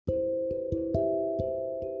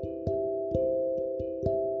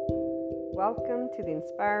Welcome to the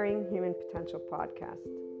Inspiring Human Potential podcast.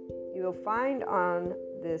 You will find on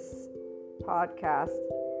this podcast,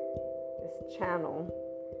 this channel,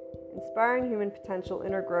 Inspiring Human Potential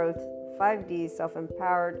Inner Growth 5D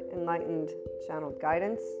Self-Empowered Enlightened Channeled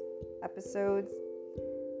Guidance episodes,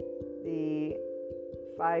 the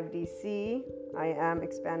 5DC I Am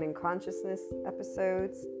Expanding Consciousness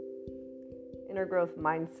episodes, Inner Growth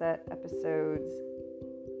Mindset episodes,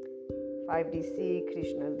 5DC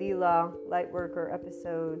Krishna Lila Lightworker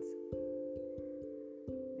episodes,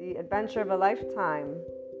 The Adventure of a Lifetime,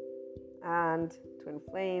 and Twin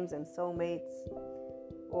Flames and Soulmates,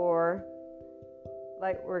 or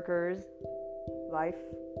Lightworkers, Life,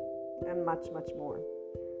 and much, much more.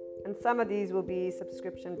 And some of these will be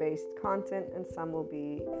subscription-based content and some will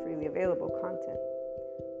be freely available content.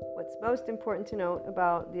 What's most important to note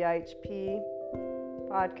about the IHP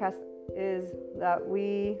podcast is that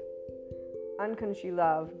we unconsciously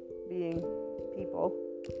love being people.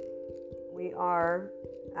 We are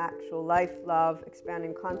actual life, love,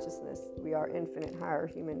 expanding consciousness. We are infinite higher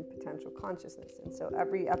human potential consciousness. And so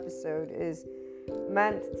every episode is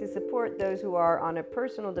meant to support those who are on a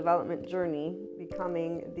personal development journey,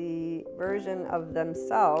 becoming the version of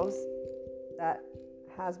themselves that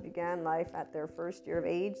has began life at their first year of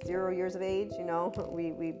age, 0 years of age.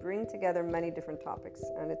 We bring together many different topics,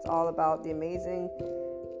 and it's all about the amazing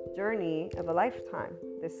journey of a lifetime,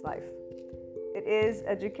 this life. It is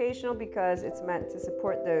educational because it's meant to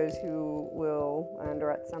support those who will, and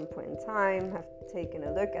or at some point in time, have taken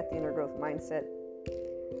a look at the inner growth mindset.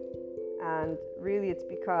 And really it's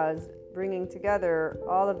because bringing together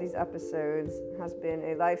all of these episodes has been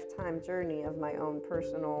a lifetime journey of my own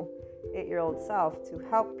personal 8-year-old self to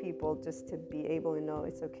help people just to be able to know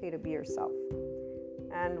it's okay to be yourself.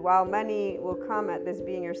 And while many will come at this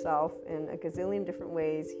being yourself in a gazillion different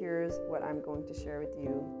ways, here's what I'm going to share with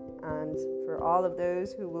you. And for all of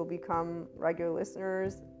those who will become regular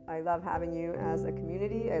listeners, I love having you as a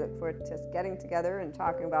community. I look forward to getting together and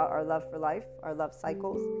talking about our love for life, our love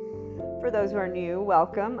cycles. For those who are new,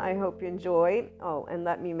 welcome. I hope you enjoy. Oh, and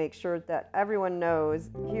let me make sure that everyone knows,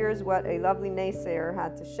 here's what a lovely naysayer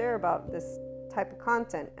had to share about this type of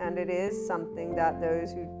content. And it is something that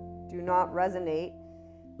those who do not resonate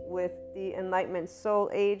with the Enlightenment Soul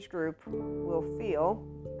age group will feel,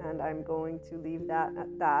 and I'm going to leave that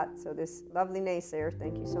at that. So this lovely naysayer,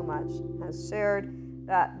 thank you so much, has shared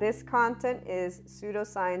that this content is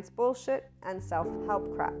pseudoscience bullshit and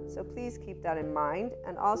self-help crap. So please keep that in mind,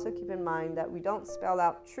 and also keep in mind that we don't spell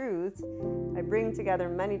out truth. I bring together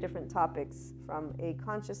many different topics from a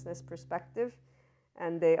consciousness perspective,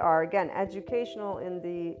 and they are, again, educational in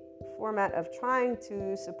the format of trying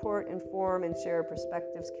to support, inform, and share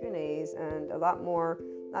perspectives, Q&As, and a lot more,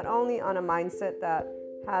 not only on a mindset that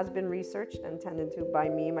has been researched and tended to by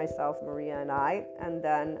me, myself, Maria, and I, and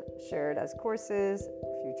then shared as courses,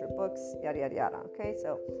 future books, yada, yada, yada. Okay,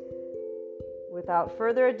 so without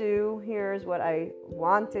further ado, here's what I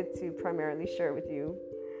wanted to primarily share with you.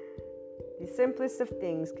 The simplest of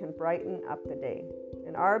things can brighten up the day.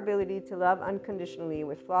 And our ability to love unconditionally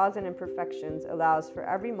with flaws and imperfections allows for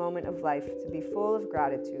every moment of life to be full of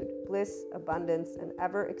gratitude, bliss, abundance, and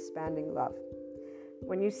ever-expanding love.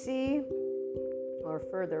 When you see, or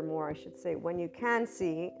furthermore, I should say, when you can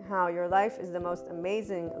see how your life is the most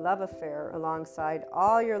amazing love affair alongside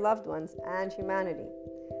all your loved ones and humanity,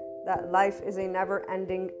 that life is a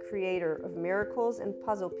never-ending creator of miracles and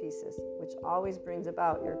puzzle pieces, which always brings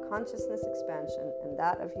about your consciousness expansion and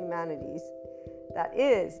that of humanity's. That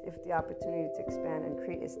is, if the opportunity to expand and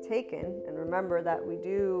create is taken. And remember that we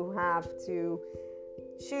do have to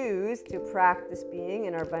choose to practice being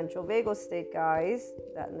in our ventral vagal state, guys,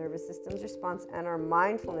 that nervous system's response, and our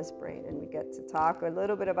mindfulness brain. And we get to talk a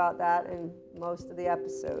little bit about that in most of the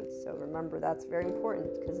episodes. So remember, that's very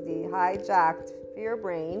important, because the hijacked fear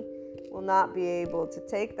brain will not be able to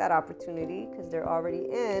take that opportunity because they're already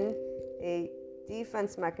in a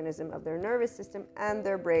defense mechanism of their nervous system, and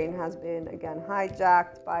their brain has been, again,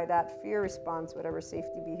 hijacked by that fear response, whatever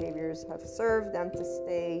safety behaviors have served them to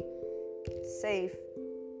stay safe.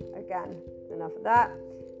 Again, enough of that.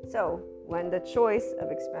 So when the choice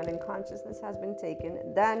of expanding consciousness has been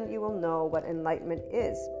taken, then you will know what enlightenment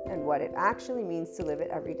is and what it actually means to live it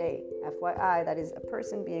every day. FYI, that is a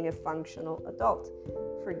person being a functional adult.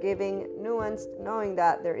 Forgiving, nuanced, knowing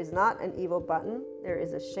that there is not an evil button, there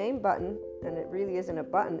is a shame button, and it really isn't a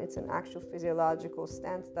button, it's an actual physiological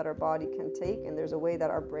stance that our body can take, and there's a way that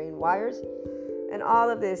our brain wires. And all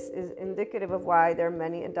of this is indicative of why there are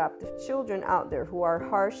many adoptive children out there who are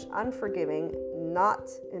harsh, unforgiving, not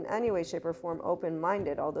in any way, shape, or form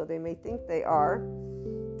open-minded, although they may think they are.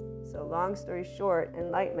 So long story short,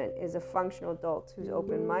 enlightenment is a functional adult who's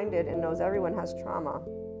open-minded and knows everyone has trauma,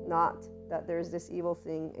 not that there's this evil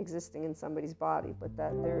thing existing in somebody's body, but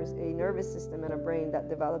that there's a nervous system and a brain that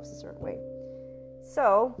develops a certain way.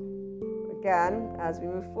 So, again, as we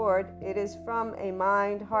move forward, it is from a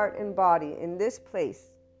mind, heart, and body in this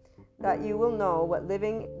place that you will know what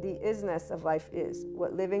living the isness of life is,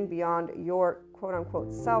 what living beyond your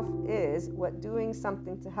quote-unquote self is, what doing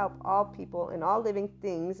something to help all people and all living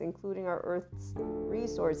things, including our Earth's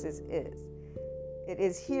resources, is. It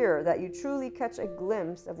is here that you truly catch a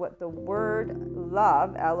glimpse of what the word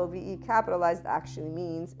love, L-O-V-E capitalized, actually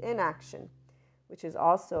means in action, which is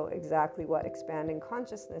also exactly what expanding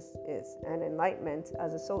consciousness is. And enlightenment,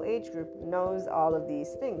 as a soul age group, knows all of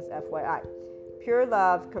these things, FYI. Pure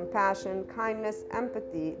love, compassion, kindness,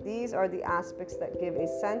 empathy, these are the aspects that give a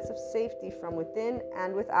sense of safety from within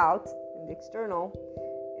and without, in the external.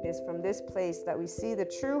 It is from this place that we see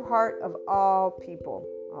the true heart of all people.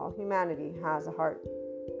 All humanity has a heart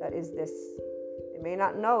that is this. They may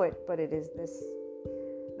not know it, but it is this.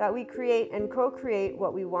 That we create and co-create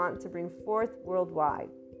what we want to bring forth worldwide.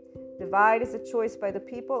 Divide is a choice by the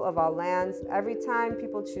people of all lands. Every time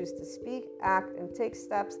people choose to speak, act, and take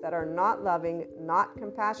steps that are not loving, not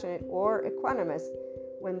compassionate, or equanimous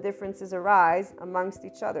when differences arise amongst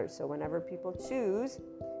each other. So whenever people choose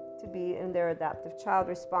to be in their adaptive child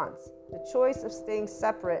response, the choice of staying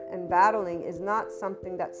separate and battling is not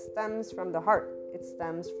something that stems from the heart. It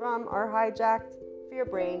stems from our hijacked fear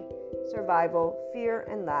brain, survival, fear,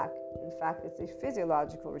 and lack. In fact, it's a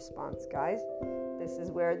physiological response, guys. This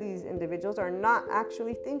is where these individuals are not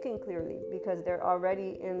actually thinking clearly because they're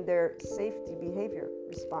already in their safety behavior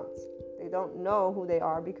response. They don't know who they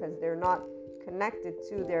are because they're not connected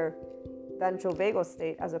to their ventral vagal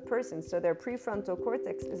state as a person. So their prefrontal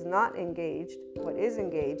cortex is not engaged. What is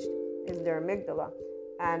engaged is their amygdala.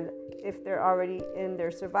 And if they're already in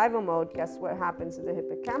their survival mode, guess what happens to the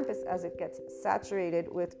hippocampus as it gets saturated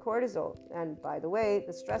with cortisol? And by the way,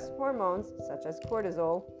 the stress hormones, such as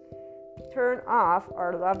cortisol, turn off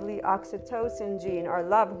our lovely oxytocin gene, our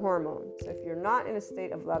love hormone. So if you're not in a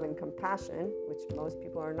state of love and compassion, which most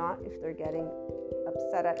people are not if they're getting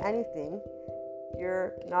upset at anything,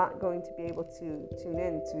 you're not going to be able to tune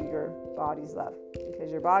in to your body's love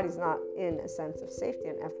because your body's not in a sense of safety.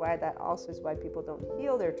 And FYI, that also is why people don't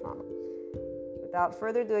heal their trauma. Without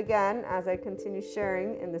further ado, again, as I continue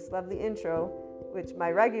sharing in this lovely intro, which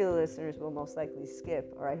my regular listeners will most likely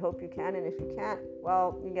skip, or I hope you can, and if you can't,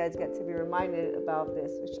 well, you guys get to be reminded about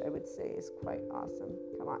this, which I would say is quite awesome.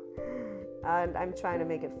 Come on. And I'm trying to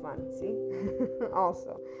make it fun, see?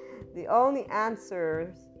 Also, the only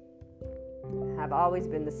answers have always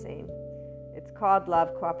been the same. It's called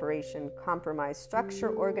love, cooperation, compromise,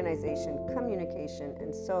 structure, organization, communication,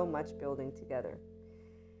 and so much building together.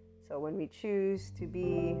 So when we choose to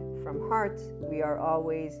be from heart, we are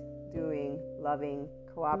always doing loving,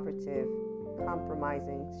 cooperative,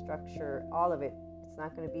 compromising, structure, all of it. It's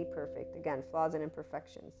not going to be perfect. Again, flaws and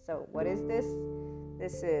imperfections. So what is this?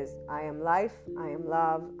 This is I am life, I am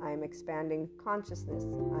love, I am expanding consciousness,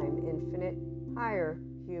 I am infinite, higher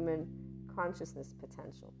human consciousness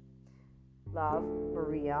potential. Love,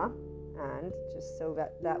 Maria. And just so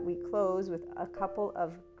that we close with a couple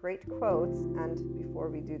of great quotes, and before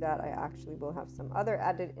we do that, I actually will have some other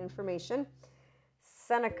added information.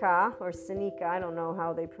 Seneca, or Seneca, I don't know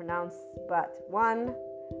how they pronounce, but one,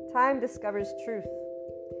 time discovers truth.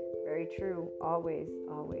 Very true, always,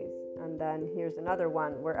 always. And then here's another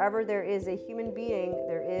one. Wherever there is a human being,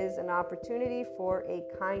 there is an opportunity for a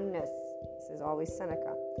kindness. This is always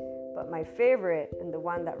Seneca. But my favorite, and the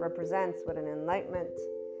one that represents what an enlightenment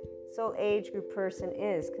soul age group person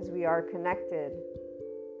is, because we are connected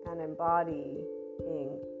and embodying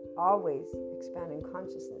always expanding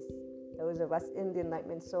consciousness. Those of us in the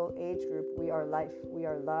enlightenment soul age group, we are life, we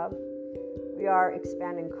are love, we are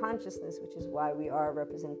expanding consciousness, which is why we are a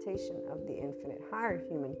representation of the infinite higher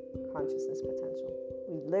human consciousness potential.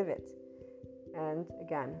 We live it. And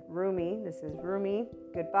again, Rumi, this is Rumi,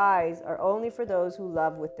 goodbyes are only for those who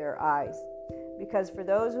love with their eyes. Because for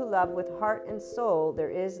those who love with heart and soul,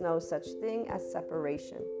 there is no such thing as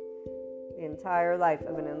separation. The entire life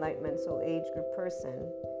of an enlightenment soul age group person,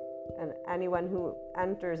 and anyone who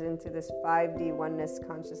enters into this 5D oneness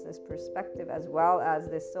consciousness perspective, as well as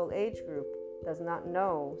this soul age group, does not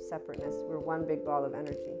know separateness. We're one big ball of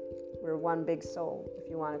energy. We're one big soul, if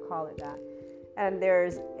you want to call it that. And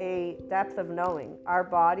there's a depth of knowing. Our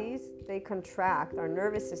bodies, they contract. Our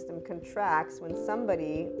nervous system contracts when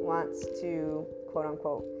somebody wants to, quote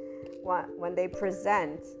unquote, when they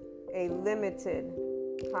present a limited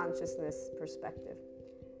consciousness perspective.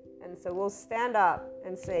 And so we'll stand up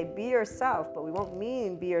and say, be yourself, but we won't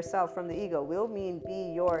mean be yourself from the ego. We'll mean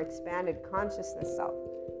be your expanded consciousness self.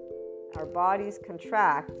 Our bodies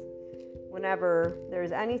contract whenever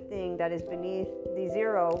there's anything that is beneath the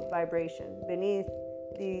zero vibration, beneath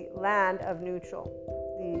the land of neutral,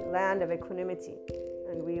 the land of equanimity.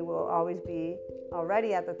 And we will always be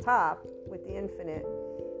already at the top with the infinite,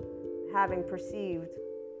 having perceived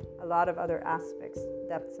a lot of other aspects,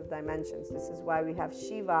 depths of dimensions. This is why we have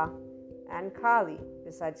Shiva and Kali,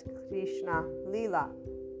 besides Krishna Lila.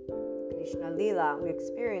 Krishna Lila, we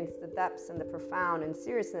experience the depths and the profound and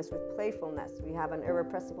seriousness with playfulness. We have an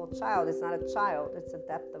irrepressible child. It's not a child, it's the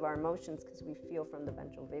depth of our emotions because we feel from the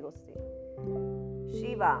ventral vagal state.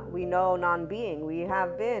 Shiva, we know non-being. We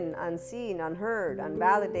have been unseen, unheard,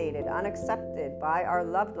 unvalidated, unaccepted by our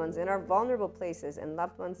loved ones in our vulnerable places. And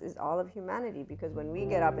loved ones is all of humanity, because when we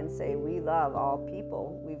get up and say we love all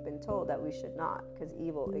people, we've been told that we should not, because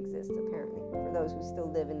evil exists apparently for those who still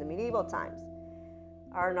live in the medieval times.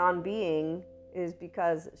 Our non-being is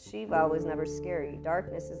because Shiva was never scary.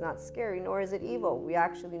 Darkness is not scary, nor is it evil. We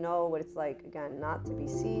actually know what it's like, again, not to be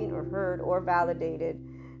seen or heard or validated.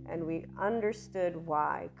 And we understood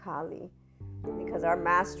why, Kali, because our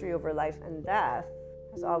mastery over life and death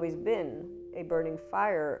has always been a burning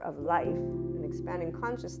fire of life, an expanding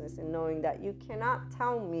consciousness, and knowing that you cannot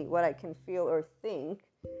tell me what I can feel or think.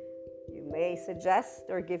 You may suggest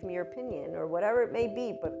or give me your opinion or whatever it may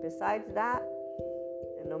be, but besides that,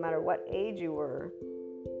 and no matter what age you were,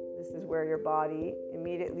 this is where your body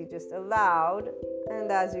immediately just allowed,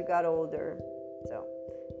 and as you got older. So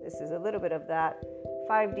this is a little bit of that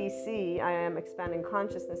 5DC, I am expanding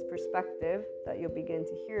consciousness perspective that you'll begin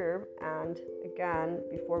to hear. And again,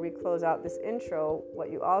 before we close out this intro,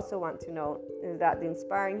 what you also want to know is that the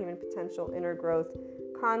Inspiring Human Potential Inner Growth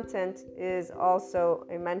content is also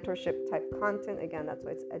a mentorship type content. Again, that's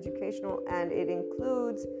why it's educational, and it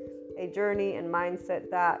includes a journey and mindset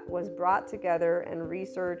that was brought together and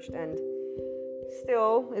researched and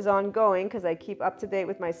still is ongoing, because I keep up to date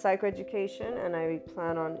with my psychoeducation, and I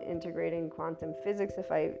plan on integrating quantum physics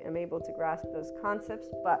if I am able to grasp those concepts.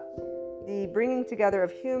 But the bringing together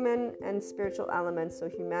of human and spiritual elements, so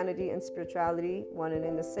humanity and spirituality, one and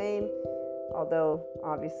in the same, although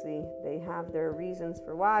obviously they have their reasons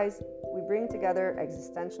for whys, we bring together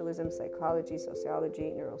existentialism, psychology,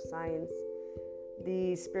 sociology, neuroscience.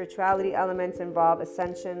 The spirituality elements involve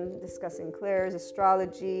ascension, discussing clairs,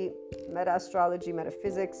 astrology, meta-astrology,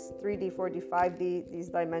 metaphysics, 3D, 4D, 5D, these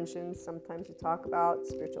dimensions. Sometimes we talk about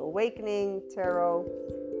spiritual awakening, tarot,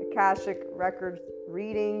 Akashic record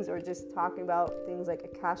readings, or just talking about things like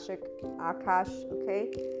Akashic, Akash,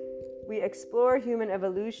 okay? We explore human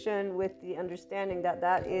evolution with the understanding that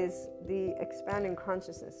that is the expanding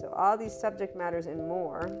consciousness. So all these subject matters and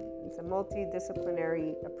more. It's a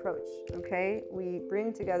multidisciplinary approach, okay? We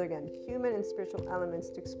bring together, again, human and spiritual elements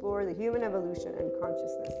to explore the human evolution and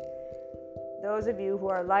consciousness. Those of you who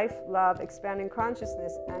are life, love, expanding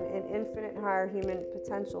consciousness, and in infinite higher human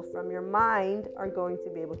potential from your mind are going to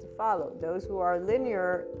be able to follow. Those who are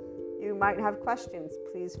linear, you might have questions.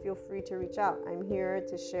 Please feel free to reach out. I'm here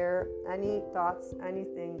to share any thoughts,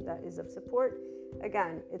 anything that is of support.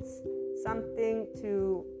 Again, it's something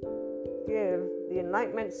to give the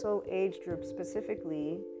Enlightenment Soul Age group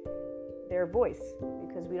specifically their voice,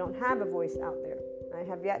 because we don't have a voice out there. I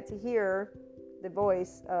have yet to hear the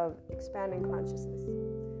voice of expanding consciousness.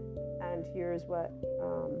 And here's what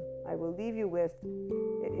I will leave you with.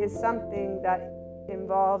 It is something that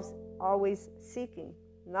involves always seeking,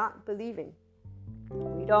 not believing.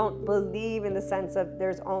 We don't believe in the sense of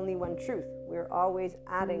there's only one truth. We're always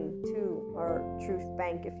adding to our truth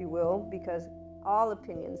bank, if you will, because all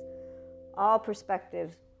opinions, all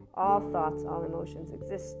perspectives, all thoughts, all emotions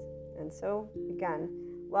exist. And so, again,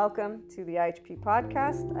 welcome to the IHP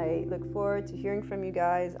podcast. I look forward to hearing from you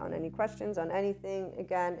guys on any questions, on anything.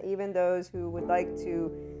 Again, even those who would like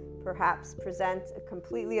to perhaps present a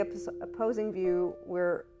completely opposing view,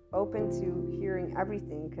 we're open to hearing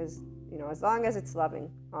everything, because, you know, as long as it's loving,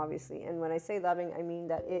 obviously. And when I say loving, I mean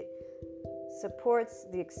that it supports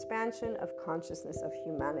the expansion of consciousness of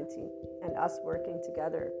humanity and us working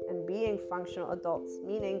together and being functional adults,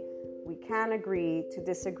 meaning we can agree to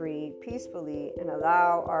disagree peacefully and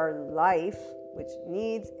allow our life, which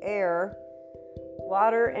needs air,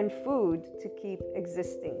 water, and food to keep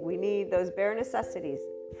existing. We need those bare necessities.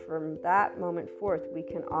 From that moment forth, we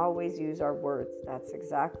can always use our words. That's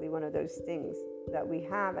exactly one of those things that we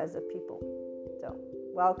have as a people. So,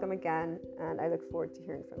 welcome again, and I look forward to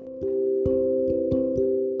hearing from you.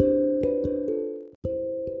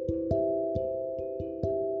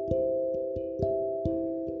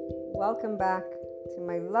 Welcome back to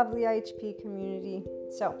my lovely IHP community.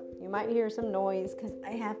 So you might hear some noise because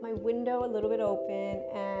I have my window a little bit open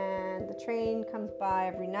and the train comes by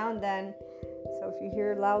every now and then. So if you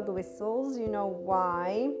hear loud whistles, you know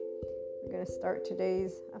why. We're going to start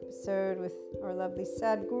today's episode with our lovely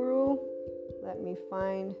Sadhguru. Let me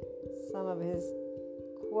find some of his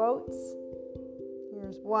quotes.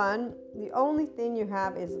 Here's one. The only thing you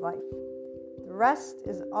have is life. The rest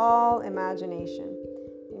is all imagination.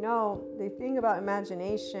 You know, the thing about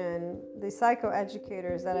imagination, the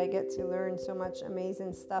psychoeducators that I get to learn so much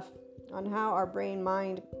amazing stuff on how our brain,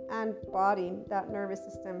 mind, and body, that nervous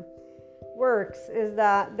system works, is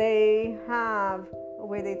that they have a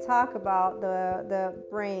way they talk about the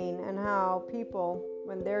brain and how people,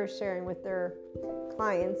 when they're sharing with their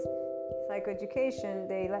clients psychoeducation,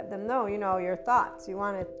 they let them know, your thoughts, you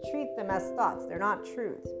want to treat them as thoughts, they're not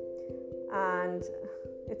truth. And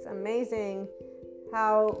it's amazing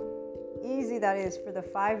how easy that is for the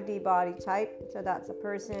 5D body type. So that's a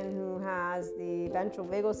person who has the ventral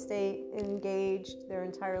vagal state engaged their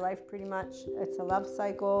entire life pretty much. It's a love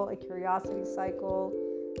cycle, a curiosity cycle.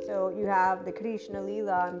 So you have the Krishna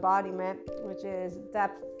Lila embodiment, which is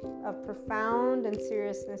depth of profound and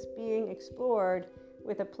seriousness being explored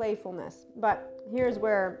with a playfulness. But here's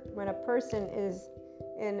where, when a person is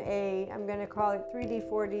in a, I'm going to call it 3D,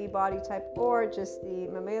 4D body type, or just the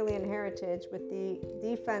mammalian heritage with the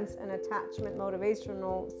defense and attachment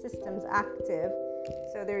motivational systems active.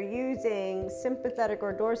 So they're using sympathetic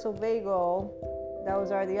or dorsal vagal.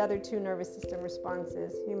 Those are the other two nervous system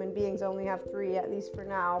responses. Human beings only have three, at least for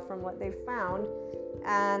now, from what they've found.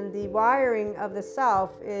 And the wiring of the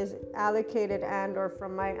self is allocated and, or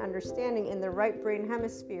from my understanding, in the right brain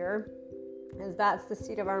hemisphere, as that's the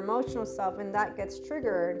seat of our emotional self, and that gets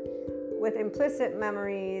triggered with implicit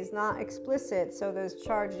memories, not explicit. So those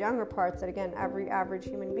charged younger parts that, again, every average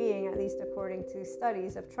human being, at least according to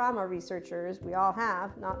studies of trauma researchers, we all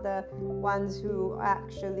have, not the ones who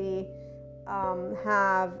actually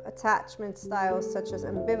have attachment styles such as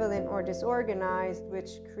ambivalent or disorganized, which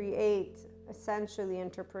create essentially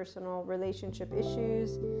interpersonal relationship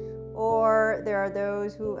issues. Or there are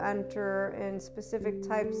those who enter in specific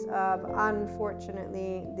types of,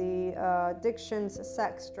 unfortunately, the addictions,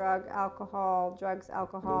 sex, drugs, alcohol,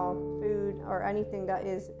 food, or anything that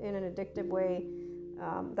is in an addictive way.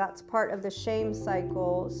 That's part of the shame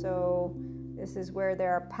cycle. So this is where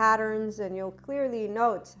there are patterns, and you'll clearly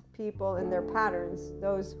note people in their patterns,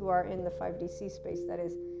 those who are in the 5DC space, that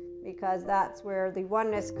is, because that's where the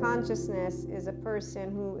oneness consciousness is a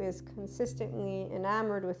person who is consistently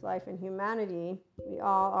enamored with life and humanity. We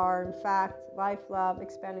all are, in fact, life, love,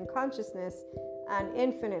 expanding consciousness, and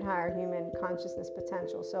infinite higher human consciousness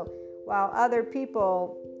potential. So while other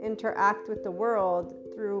people interact with the world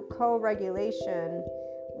through co-regulation,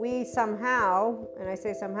 we somehow, and I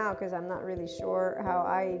say somehow because I'm not really sure how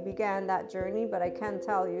I began that journey, but I can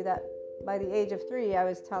tell you that by the age of 3, I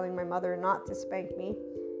was telling my mother not to spank me,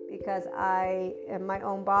 because I am my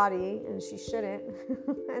own body and she shouldn't,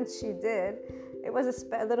 and she did. It was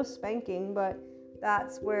a little spanking, but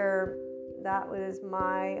that's where that was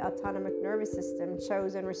my autonomic nervous system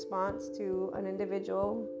chose in response to an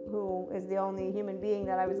individual who is the only human being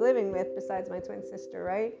that I was living with besides my twin sister,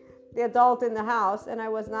 right? The adult in the house, and I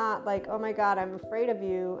was not like, oh my God, I'm afraid of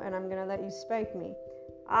you and I'm gonna let you spank me.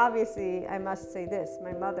 Obviously, I must say this,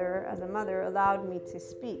 my mother, as a mother, allowed me to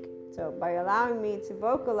speak. So by allowing me to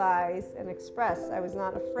vocalize and express, I was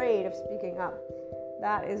not afraid of speaking up.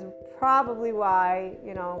 That is probably why,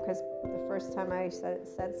 because the first time I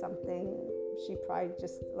said something, she probably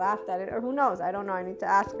just laughed at it, or who knows, I don't know, I need to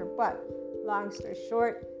ask her. But long story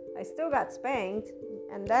short, I still got spanked,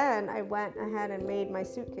 and then I went ahead and made my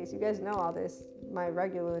suitcase. You guys know all this, my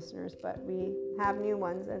regular listeners, but we have new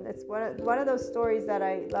ones, and it's one of those stories that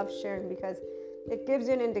I love sharing because it gives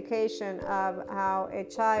you an indication of how a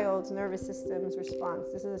child's nervous system's response.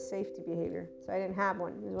 This is a safety behavior. So I didn't have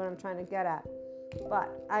one, is what I'm trying to get at. But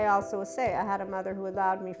I also will say I had a mother who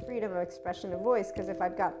allowed me freedom of expression of voice, because if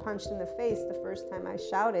I'd got punched in the face the first time I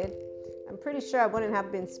shouted, I'm pretty sure I wouldn't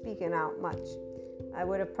have been speaking out much. I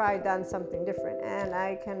would have probably done something different. And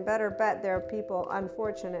I can better bet there are people,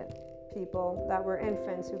 unfortunate people, that were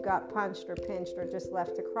infants who got punched or pinched or just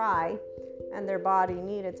left to cry, and their body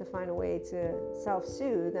needed to find a way to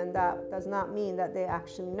self-soothe, and that does not mean that they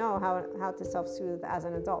actually know how to self-soothe as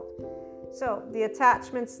an adult. So the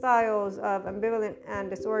attachment styles of ambivalent and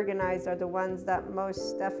disorganized are the ones that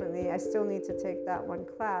most definitely, I still need to take that one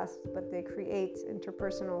class, but they create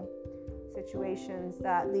interpersonal situations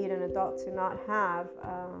that lead an adult to not have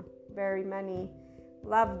very many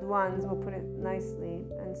loved ones, we'll put it nicely.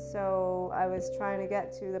 And so I was trying to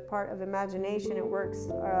get to the part of imagination. It works,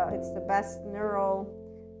 it's the best neural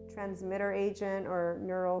transmitter agent or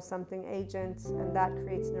neural something agent, and that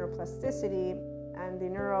creates neuroplasticity. And the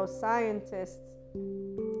neuroscientists,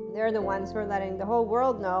 they're the ones who are letting the whole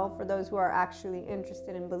world know, for those who are actually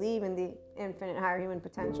interested and believe in the infinite higher human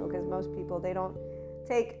potential, because most people,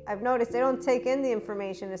 I've noticed they don't take in the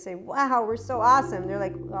information to say, wow, we're so awesome. They're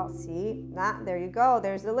like, well, see, there you go.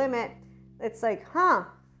 There's the limit. It's like,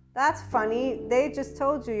 that's funny. They just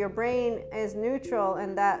told you your brain is neutral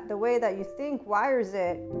and that the way that you think wires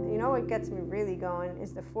it. You know what gets me really going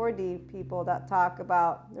is the 4D people that talk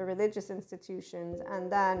about the religious institutions,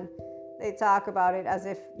 and then they talk about it as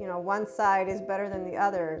if, one side is better than the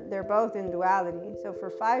other. They're both in duality. So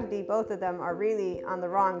for 5D, both of them are really on the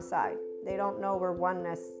wrong side. They don't know we're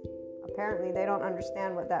oneness. Apparently, they don't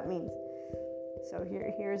understand what that means. So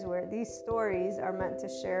here's where these stories are meant to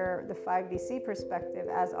share the 5DC perspective,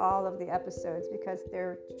 as all of the episodes, because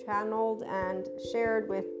they're channeled and shared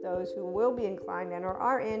with those who will be inclined and or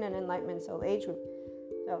are in an enlightenment soul age group.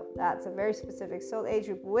 So that's a very specific soul age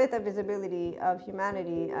group with a visibility of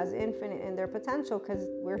humanity as infinite in their potential, because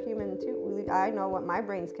we're human too. I know what my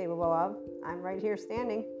brain's capable of. I'm right here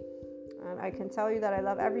standing. And I can tell you that I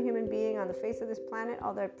love every human being on the face of this planet,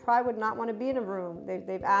 although I probably would not want to be in a room.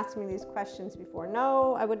 They've asked me these questions before.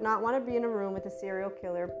 No, I would not want to be in a room with a serial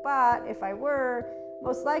killer. But if I were,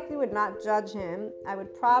 most likely would not judge him. I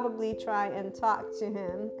would probably try and talk to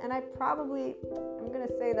him. And I'm going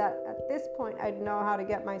to say that at this point, I'd know how to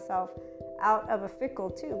get myself out of a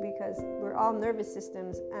fickle too, because we're all nervous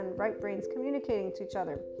systems and right brains communicating to each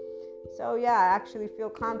other. So yeah, I actually feel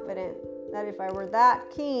confident that if I were that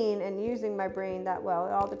keen and using my brain that well,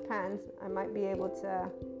 it all depends, I might be able to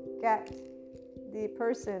get the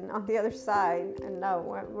person on the other side. And no,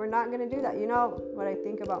 we're not going to do that. You know what I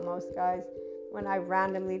think about most guys when I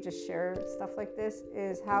randomly just share stuff like this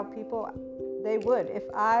is how people, they would, if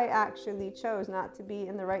I actually chose not to be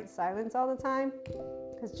in the right silence all the time,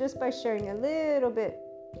 because just by sharing a little bit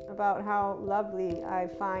about how lovely I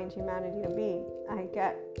find humanity to be, I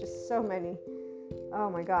get just so many. Oh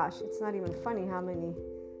my gosh, it's not even funny how many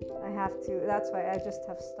I have to. That's why I just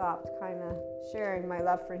have stopped kind of sharing my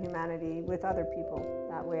love for humanity with other people.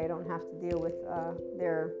 That way I don't have to deal with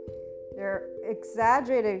their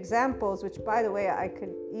exaggerated examples, which, by the way, I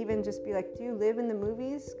could even just be like, do you live in the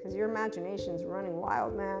movies? Because your imagination's running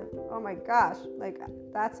wild, man. Oh my gosh, like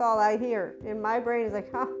that's all I hear. In my brain is like,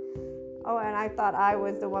 oh, and I thought I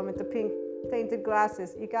was the one with the pink tinted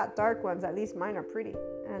glasses. You got dark ones. At least mine are pretty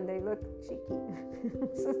and they look cheeky.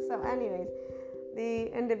 So anyways,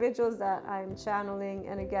 the individuals that I'm channeling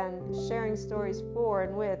and again sharing stories for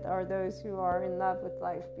and with are those who are in love with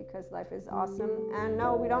life, because life is awesome. And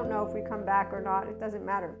no, we don't know if we come back or not. It doesn't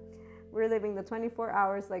matter. We're living the 24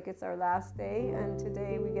 hours like it's our last day, and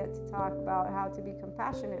today we get to talk about how to be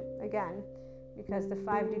compassionate again, because the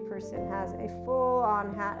 5D person has a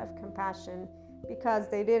full-on hat of compassion, because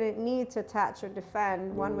they didn't need to attach or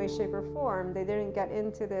defend one way, shape, or form. They didn't get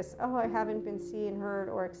into this, oh, I haven't been seen, heard,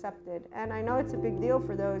 or accepted. And I know it's a big deal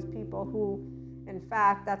for those people who, in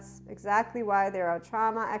fact, that's exactly why there are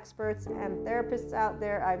trauma experts and therapists out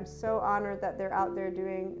there. I'm so honored that they're out there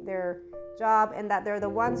doing their job, and that they're the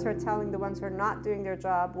ones who are telling the ones who are not doing their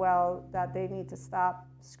job well that they need to stop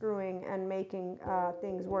screwing and making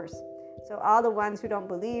things worse. So all the ones who don't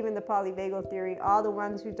believe in the polyvagal theory, all the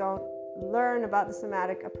ones who don't learn about the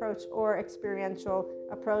somatic approach or experiential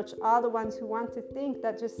approach, all the ones who want to think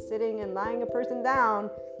that just sitting and lying a person down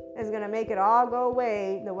is going to make it all go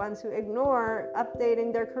away, the ones who ignore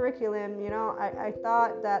updating their curriculum. I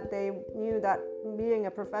thought that they knew that being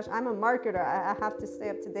a professional, I'm a marketer, I have to stay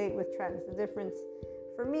up to date with trends. The difference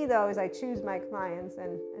for me though is I choose my clients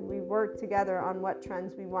and we work together on what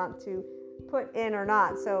trends we want to put in or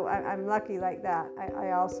not. So I'm lucky like that.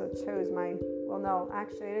 I also chose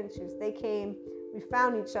I didn't choose. They came, we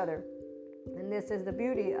found each other. And this is the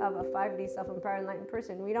beauty of a 5D self-empowered enlightened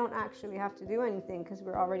person. We don't actually have to do anything because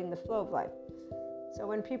we're already in the flow of life. So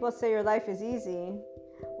when people say your life is easy,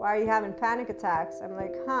 why are you having panic attacks? I'm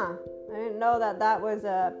like, I didn't know that was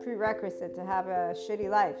a prerequisite to have a shitty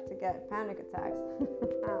life, to get panic attacks.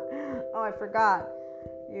 Oh, I forgot.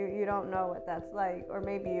 You don't know what that's like. Or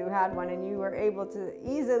maybe you had one and you were able to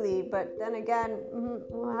easily, but then again,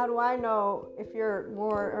 how do I know if you're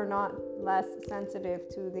more or not less sensitive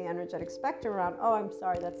to the energetic spectrum around? Oh, I'm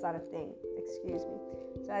sorry, that's not a thing. Excuse me.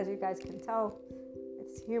 So as you guys can tell,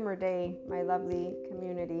 it's Humor Day, my lovely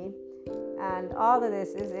community. And all of this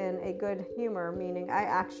is in a good humor, meaning I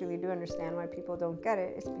actually do understand why people don't get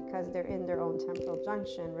it. It's because they're in their own temporal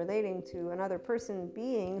junction, relating to another person,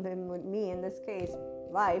 being me in this case,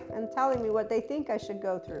 life, and telling me what they think I should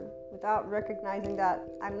go through without recognizing that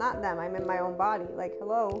I'm not them. I'm in my own body. Like,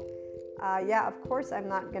 hello. Yeah, of course I'm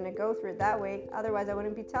not going to go through it that way. Otherwise, I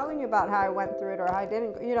wouldn't be telling you about how I went through it or how I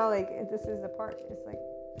didn't. This is the part. It's like,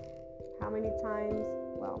 how many times?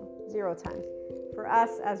 Well, 0 times. For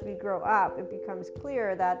us, as we grow up, it becomes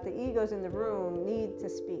clear that the egos in the room need to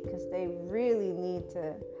speak because they really need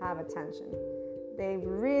to have attention. They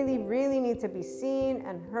really, really need to be seen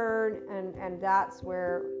and heard, and that's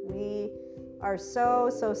where we are so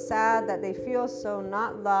sad that they feel so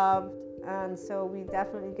not loved, and so we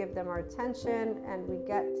definitely give them our attention, and we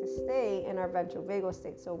get to stay in our ventral vagal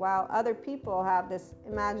state. So while other people have this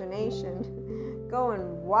imagination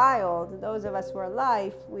going wild, those of us who are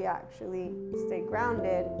life, we actually stay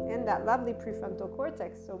grounded in that lovely prefrontal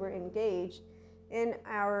cortex. So we're engaged in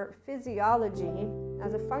our physiology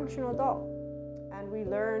as a functional adult. And we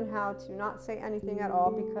learn how to not say anything at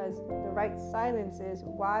all, because the right silence is,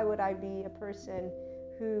 why would I be a person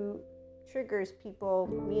who triggers people,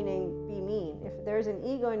 meaning be mean? If there's an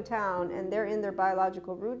ego in town and they're in their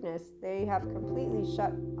biological rudeness, they have completely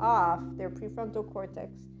shut off their prefrontal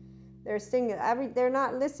cortex. They're singing, they're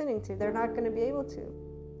not listening to, they're not going to be able to.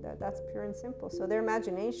 That's pure and simple. So their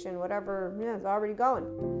imagination, whatever, is already going.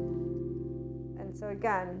 And so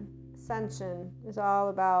again, ascension is all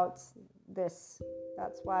about this.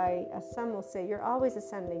 That's why, as some will say, you're always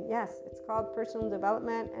ascending. Yes, it's called personal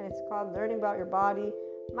development, and it's called learning about your body,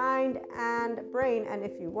 mind, and brain. And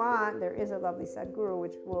if you want, there is a lovely Sadhguru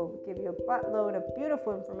which will give you a buttload of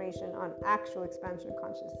beautiful information on actual expansion of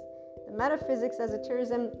consciousness. The metaphysics,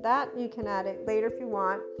 esotericism, that you can add it later if you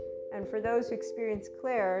want. And for those who experience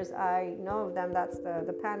clairs, I know of them, that's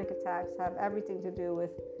the panic attacks have everything to do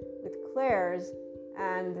with clairs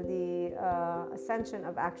and the ascension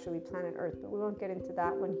of actually planet Earth. But we won't get into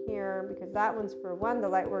that one here, because that one's for the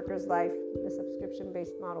Lightworker's Life, the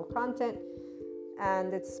subscription-based model content.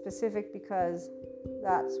 And it's specific because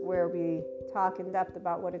that's where we talk in depth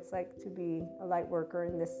about what it's like to be a light worker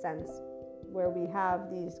in this sense, where we have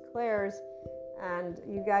these clairs. And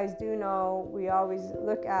you guys do know we always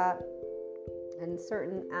look at in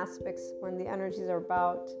certain aspects when the energies are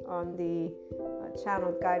about on the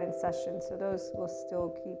channeled guidance session. So those will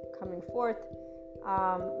still keep coming forth.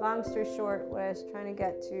 Long story short, what I was trying to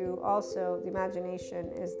get to also, the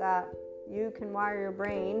imagination, is that you can wire your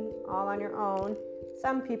brain all on your own.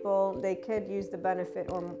 Some people, they could use the benefit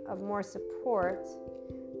of more support,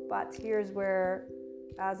 but here's where,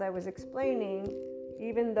 as I was explaining,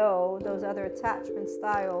 even though those other attachment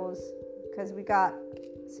styles, because we got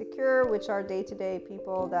secure, which are day-to-day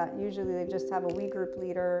people that usually they just have a wee group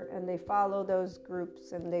leader and they follow those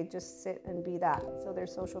groups and they just sit and be that. So their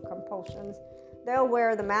social compulsions. They'll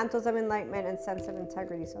wear the mantles of enlightenment and sense of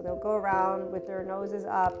integrity. So they'll go around with their noses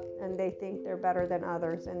up and they think they're better than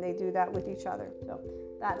others, and they do that with each other. So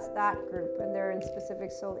that's that group, and they're in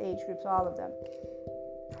specific soul age groups, all of them.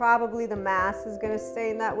 Probably the mass is going to stay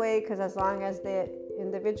in that way, because as long as the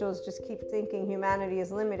individuals just keep thinking humanity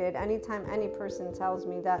is limited, anytime any person tells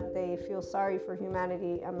me that they feel sorry for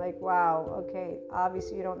humanity, I'm like, wow, okay,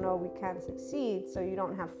 obviously you don't know we can't succeed, so you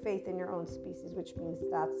don't have faith in your own species, which means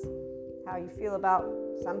that's how you feel about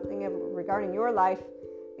something regarding your life.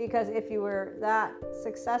 Because if you were that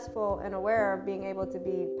successful and aware of being able to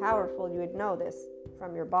be powerful, you would know this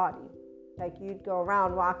from your body. Like, you'd go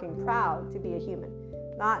around walking proud to be a human,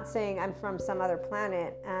 not saying I'm from some other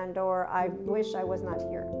planet and or I wish I was not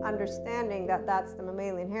here. Understanding that that's the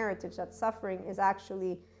mammalian heritage, that suffering is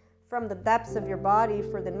actually from the depths of your body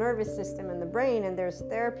for the nervous system and the brain, and there's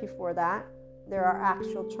therapy for that. There are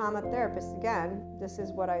actual trauma therapists. Again, this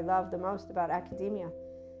is what I love the most about academia.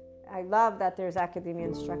 I love that there's academia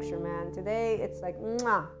and structure, man. Today, it's like,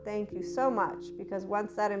 mwah, thank you so much. Because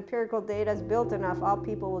once that empirical data is built enough, all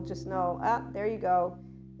people will just know, there you go.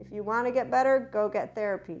 If you want to get better, go get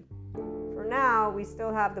therapy. For now, we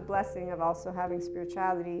still have the blessing of also having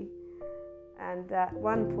spirituality. And at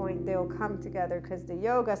one point, they'll come together, because the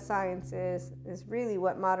yoga sciences is really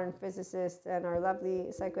what modern physicists and our lovely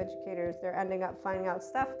psychoeducators, they're ending up finding out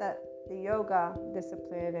stuff that the yoga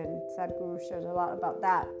discipline and Sadhguru shares a lot about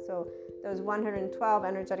that. So those 112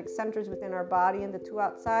 energetic centers within our body and the 2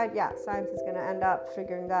 outside, science is going to end up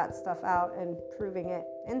figuring that stuff out and proving it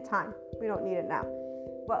in time. We don't need it now.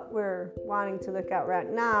 What we're wanting to look at right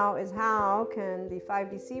now is how can the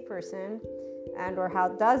 5DC person and or how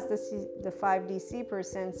does the 5DC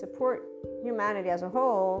person support humanity as a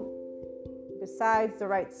whole besides the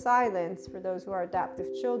right silence for those who are adaptive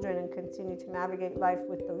children and continue to navigate life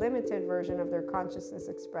with the limited version of their consciousness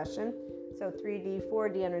expression, so 3D,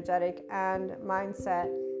 4D energetic and mindset.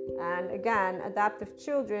 And again, adaptive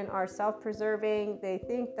children are self-preserving. They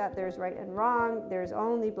think that there's right and wrong. There's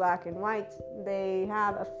only black and white. They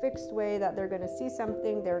have a fixed way that they're going to see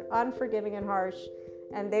something. They're unforgiving and harsh.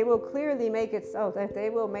 And they will clearly make it so that they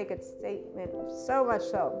will make a statement, so much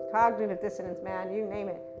so. Cognitive dissonance, man, you name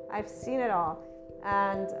it. I've seen it all.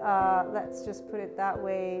 And let's just put it that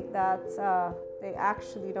way, that they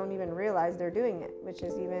actually don't even realize they're doing it, which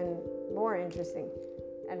is even more interesting.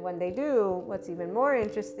 And when they do, what's even more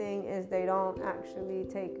interesting is they don't actually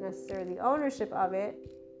take necessarily ownership of it,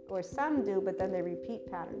 or some do, but then they repeat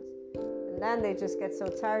patterns. And then they just get so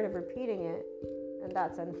tired of repeating it. And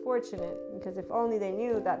that's unfortunate, because if only they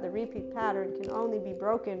knew that the repeat pattern can only be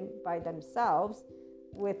broken by themselves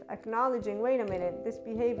with acknowledging, wait a minute, this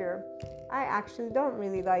behavior, I actually don't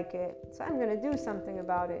really like it, so I'm going to do something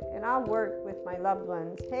about it. And I'll work with my loved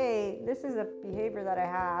ones. Hey, this is a behavior that I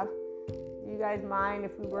have. Do you guys mind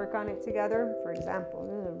if we work on it together? For example,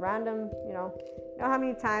 this is a random, you know how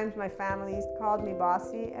many times my family's called me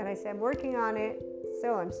bossy, and I say, I'm working on it.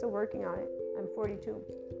 I'm still working on it. I'm 42.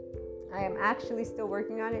 I am actually still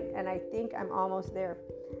working on it, and I think I'm almost there.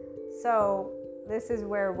 So this is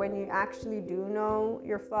where, when you actually do know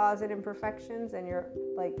your flaws and imperfections, and you're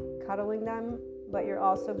like cuddling them, but you're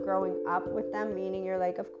also growing up with them, meaning you're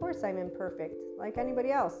like, of course I'm imperfect, like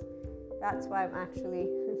anybody else. That's why I'm actually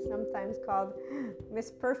sometimes called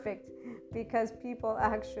Miss Perfect, because people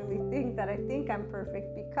actually think that I think I'm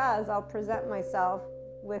perfect because I'll present myself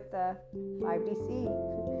with the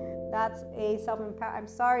 5DC. That's a self-empowerment. I'm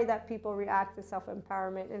sorry that people react to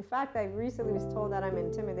self-empowerment. In fact, I recently was told that I'm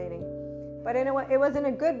intimidating. But in a way, it was in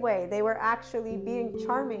a good way. They were actually being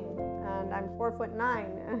charming. And I'm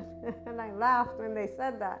 4'9". And I laughed when they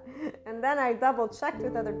said that. And then I double-checked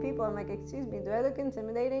with other people. I'm like, excuse me, do I look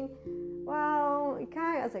intimidating? Well,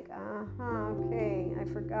 I was like, okay, I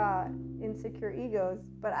forgot. Insecure egos.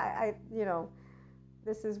 But I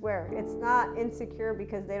this is where it's not insecure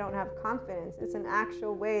because they don't have confidence. It's an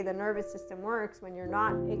actual way the nervous system works when you're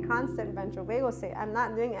not a constant ventral vagal state. I'm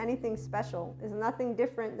not doing anything special. It's nothing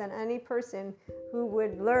different than any person who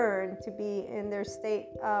would learn to be in their state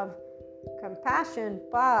of compassion.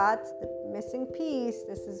 But the missing piece,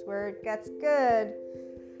 this is where it gets good,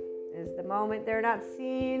 is the moment they're not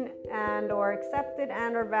seen and or accepted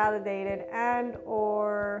and or validated and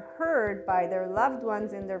or heard by their loved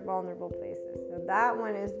ones in their vulnerable places. So that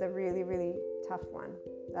one is the really, really tough one.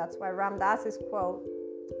 That's why Ram Dass's quote,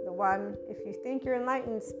 the one, if you think you're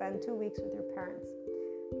enlightened, spend 2 weeks with your parents.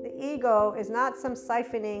 The ego is not some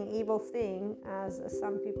siphoning evil thing, as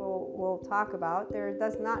some people will talk about. There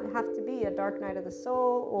does not have to be a dark night of the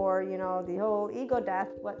soul or, the whole ego death.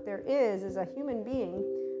 What there is a human being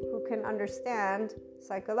who can understand,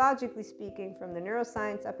 psychologically speaking, from the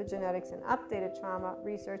neuroscience, epigenetics, and updated trauma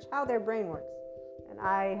research, how their brain works. And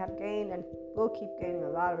I have gained and will keep gaining a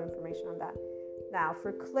lot of information on that. Now,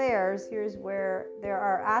 for clairs, here's where there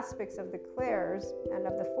are aspects of the clairs and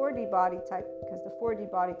of the 4D body type, because the 4D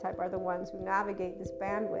body type are the ones who navigate this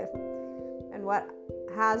bandwidth. And what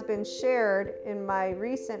has been shared in my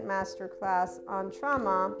recent masterclass on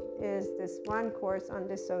trauma is this one course on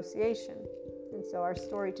dissociation. And so our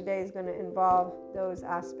story today is going to involve those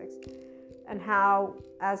aspects, and how,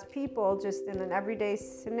 as people, just in an everyday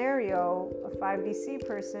scenario, a 5DC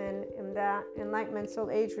person in that enlightenment soul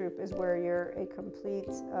age group is where you're a complete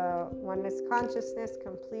oneness consciousness.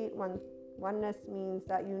 Complete oneness means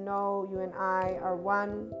that you and I are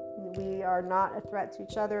one. We are not a threat to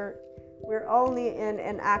each other. We're only in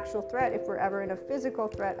an actual threat if we're ever in a physical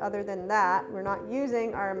threat. Other than that, we're not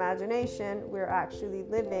using our imagination. We're actually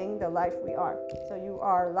living the life we are. So you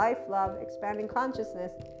are life, love, expanding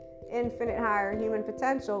consciousness, infinite higher human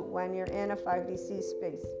potential when you're in a 5DC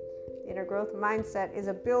space. The inner growth mindset is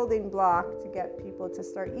a building block to get people to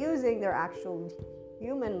start using their actual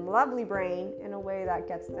human, lovely brain in a way that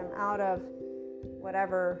gets them out of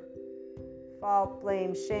whatever fault,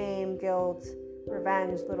 blame, shame, guilt,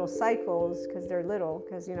 revenge little cycles, because they're little.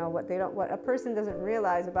 Because what a person doesn't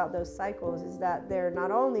realize about those cycles is that they're not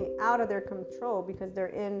only out of their control because they're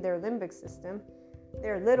in their limbic system,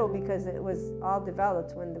 they're little because it was all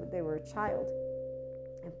developed when they were a child.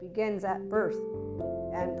 It begins at birth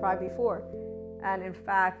and probably before. And in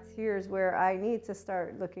fact, here's where I need to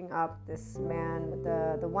start looking up this man,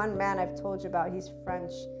 the one man I've told you about. He's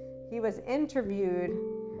French. He was interviewed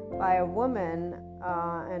by a woman,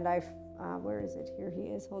 and where is it? Here he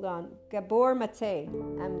is. Hold on. Gabor Mate,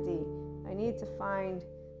 MD. I need to find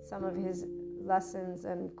some of his lessons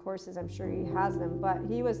and courses. I'm sure he has them. But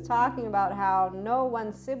he was talking about how no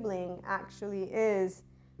one sibling actually is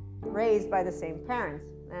raised by the same parents.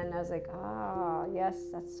 And I was like, yes,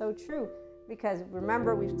 that's so true. Because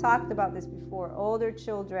remember, we've talked about this before. Older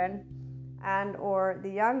children and or the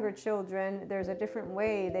younger children, there's a different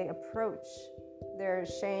way they approach their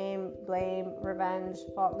shame, blame, revenge,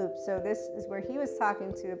 fault loop. So this is where he was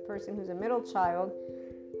talking to a person who's a middle child.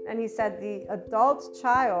 And he said the adult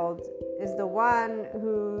child is the one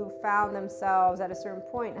who found themselves at a certain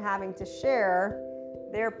point having to share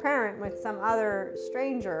their parent with some other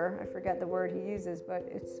stranger. I forget the word he uses, but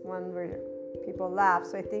it's one where people laugh.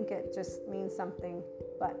 So I think it just means something.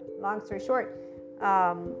 But long story short,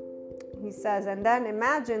 he says, and then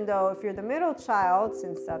imagine though, if you're the middle child,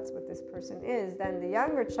 since that's what this person is, then the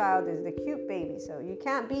younger child is the cute baby. So you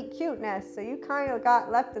can't beat cuteness. So you kind of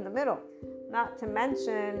got left in the middle. Not to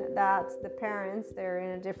mention that the parents, they're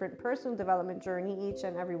in a different personal development journey, each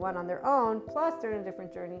and every one on their own, plus they're in a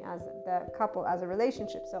different journey as the couple, as a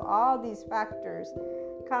relationship. So all these factors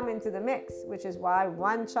come into the mix, which is why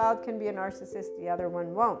one child can be a narcissist, the other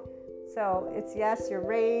one won't. So it's, yes, you're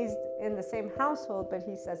raised in the same household, but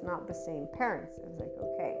he says not the same parents. I was like,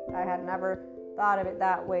 okay, I had never thought of it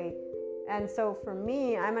that way. And so for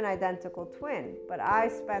me, I'm an identical twin, but I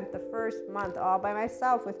spent the first month all by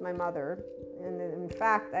myself with my mother. And in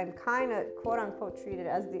fact, I'm kind of, quote unquote, treated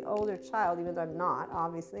as the older child, even though I'm not,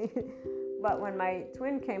 obviously. But when my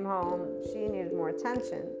twin came home, she needed more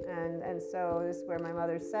attention. And so this is where my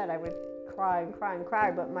mother said I would cry and cry and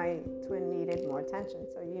cry, but my twin needed more attention.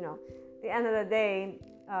 So, at the end of the day,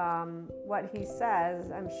 what he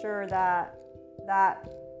says, I'm sure that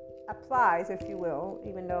applies, if you will,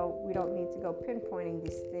 even though we don't need to go pinpointing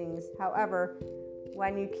these things. However,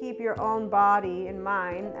 when you keep your own body in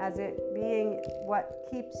mind as it being what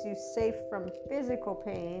keeps you safe from physical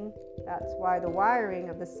pain, that's why the wiring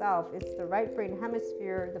of the self, it's the right brain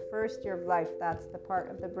hemisphere, the first year of life, that's the part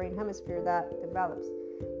of the brain hemisphere that develops.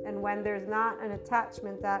 And when there's not an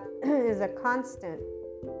attachment that is a constant,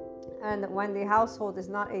 and when the household is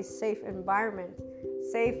not a safe environment,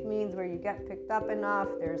 safe means where you get picked up enough,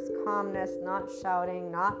 there's calmness, not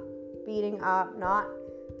shouting, not beating up, not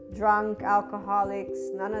drunk, alcoholics,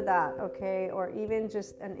 none of that, okay? Or even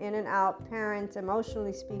just an in and out parent,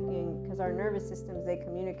 emotionally speaking, because our nervous systems, they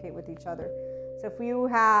communicate with each other. So if you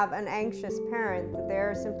have an anxious parent,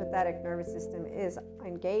 their sympathetic nervous system is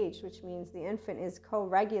engaged, which means the infant is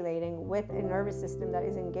co-regulating with a nervous system that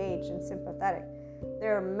is engaged and sympathetic.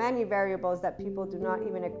 There are many variables that people do not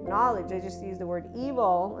even acknowledge. They just use the word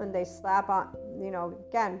evil and they slap on,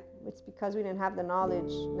 again, it's because we didn't have the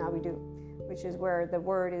knowledge, now we do, which is where the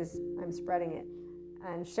word is, I'm spreading it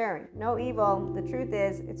and sharing. No evil. The truth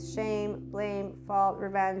is, it's shame, blame, fault,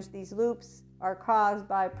 revenge. These loops are caused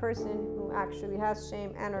by a person who actually has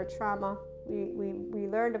shame and or trauma. We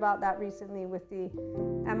learned about that recently with the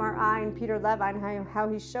MRI and Peter Levine, how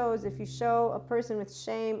he shows if you show a person with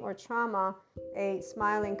shame or trauma a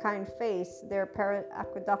smiling, kind face, their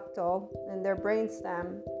periaqueductal and their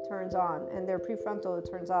brainstem turns on and their prefrontal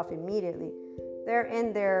turns off immediately. They're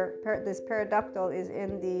in this periaqueductal is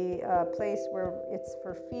in the place where it's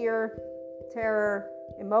for fear, terror,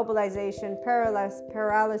 immobilization,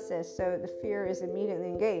 paralysis. So the fear is immediately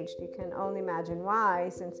engaged. You can only imagine why,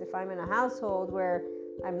 since if I'm in a household where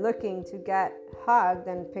I'm looking to get hugged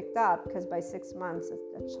and picked up, because by 6 months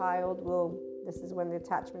a child will, this is when the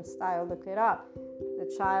attachment style, look it up.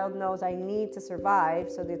 The child knows I need to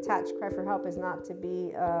survive, so the attached cry for help is not to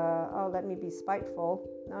be, let me be spiteful.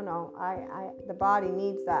 No, the body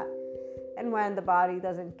needs that. And when the body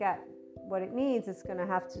doesn't get what it needs, it's going to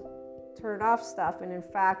have to turn off stuff. And in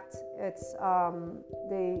fact, it's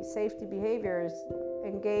the safety behaviors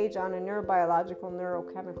engage on a neurobiological,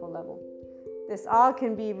 neurochemical level. This all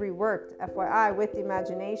can be reworked, FYI, with the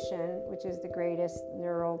imagination, which is the greatest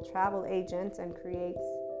neural travel agent and creates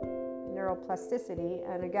neuroplasticity.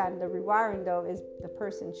 And again, the rewiring, though, is the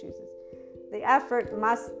person chooses. The effort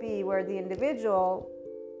must be where the individual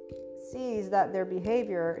sees that their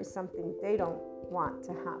behavior is something they don't want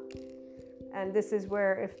to have. And this is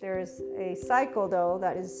where if there's a cycle, though,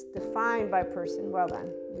 that is defined by person, well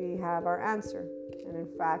then, we have our answer. And in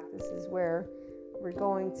fact, this is where we're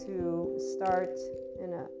going to start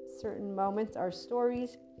in a certain moment, our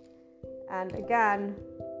stories. And again,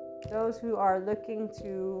 those who are looking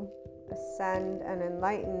to ascend and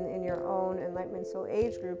enlighten in your own Enlightenment Soul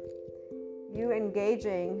Age group, you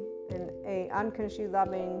engaging in a unconditionally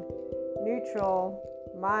loving, neutral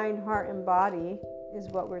mind, heart, and body is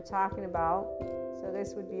what we're talking about. So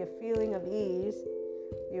this would be a feeling of ease.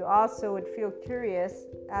 You also would feel curious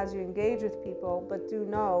as you engage with people, but do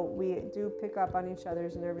know we do pick up on each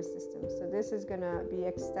other's nervous systems. So this is going to be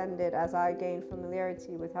extended as I gain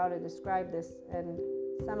familiarity with how to describe this. And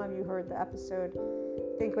some of you heard the episode,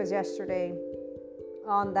 I think it was yesterday,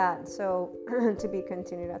 on that. So to be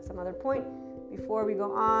continued at some other point. Before we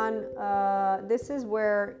go on, this is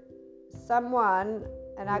where someone,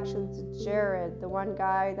 and actually it's Jared, the one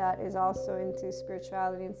guy that is also into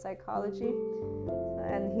spirituality and psychology,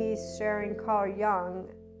 and he's sharing Carl Jung.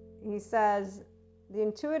 He says, the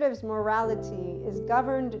intuitive's morality is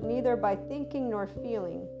governed neither by thinking nor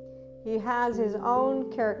feeling. He has his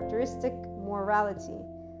own characteristic morality,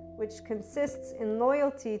 which consists in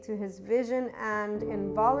loyalty to his vision and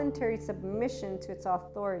in voluntary submission to its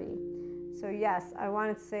authority. So yes, I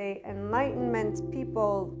want to say enlightenment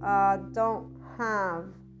people don't have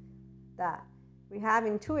that. We have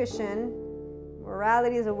intuition.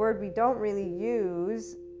 Morality is a word we don't really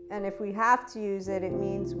use, and if we have to use it, it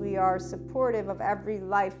means we are supportive of every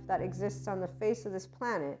life that exists on the face of this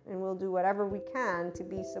planet, and we'll do whatever we can to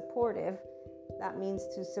be supportive. That means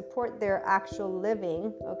to support their actual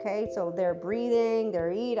living, okay? So their breathing,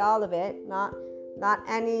 their eat, all of it, not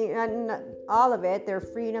all of it, their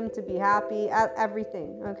freedom to be happy,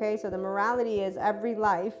 everything, okay? So the morality is every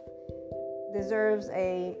life deserves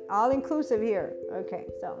a all-inclusive here. Okay,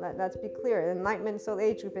 so let's be clear. Enlightenment Soul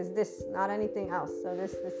Age Group is this, not anything else. So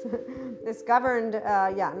this governed,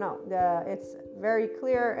 it's very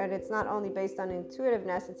clear, and it's not only based on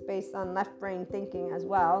intuitiveness, it's based on left brain thinking as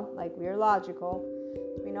well. Like, we are logical,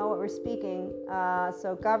 we know what we're speaking.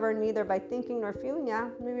 So governed neither by thinking nor feeling. Yeah,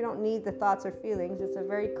 maybe we don't need the thoughts or feelings. It's a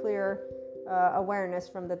very clear awareness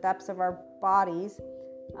from the depths of our bodies.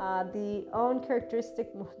 The own characteristic,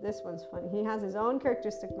 this one's funny, he has his own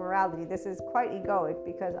characteristic morality. This is quite egoic,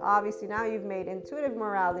 because obviously now you've made intuitive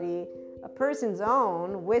morality a person's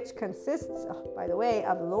own, which consists, by the way,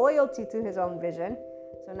 of loyalty to his own vision.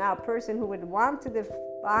 So now a person who would want to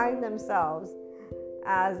define themselves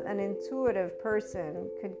as an intuitive person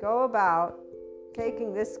could go about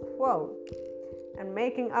taking this quote and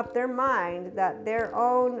making up their mind that their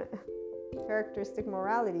own characteristic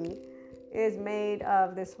morality is made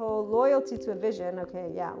of this whole loyalty to a vision.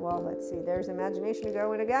 Okay, yeah, well, let's see. There's imagination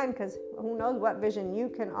going again, because who knows what vision we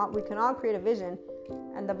can all create a vision.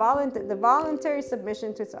 And the voluntary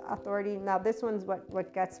submission to its authority. Now, this one's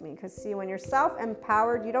what gets me, because see, when you're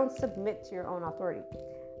self-empowered, you don't submit to your own authority.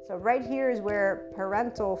 So right here is where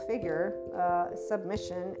parental figure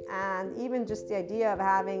submission, and even just the idea of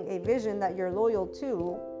having a vision that you're loyal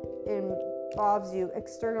to involves you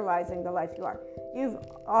externalizing the life you are. You've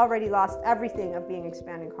already lost everything of being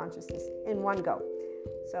expanding consciousness in one go.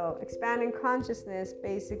 So expanding consciousness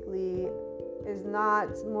basically is not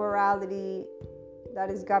morality that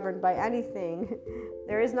is governed by anything.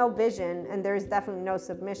 There is no vision, and there is definitely no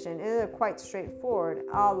submission. It is quite straightforward.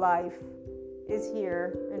 All life is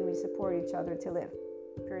here, and we support each other to live,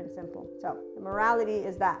 pure and simple. So the morality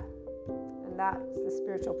is that, and that's the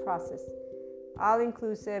spiritual process.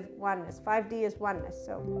 All-inclusive oneness. 5D is oneness.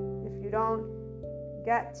 So if you don't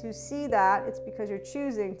get to see that, it's because you're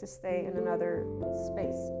choosing to stay in another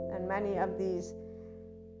space. And many of these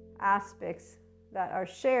aspects that are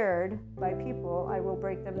shared by people, I will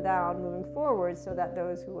break them down moving forward, so that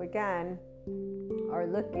those who, again, are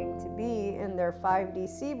looking to be in their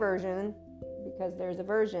 5DC version, because there's a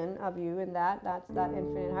version of you in that's that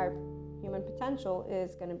infinite higher human potential,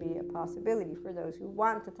 is going to be a possibility for those who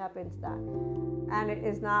want to tap into that. And it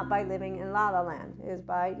is not by living in La La Land. It is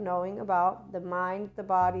by knowing about the mind, the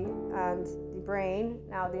body, and the brain.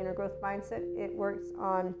 Now, the inner growth mindset, it works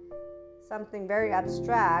on something very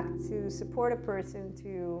abstract to support a person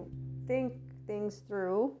to think things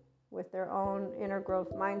through with their own inner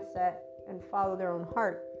growth mindset and follow their own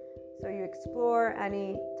heart. So you explore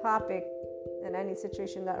any topic and any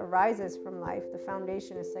situation that arises from life. The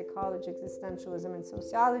foundation is psychology, existentialism, and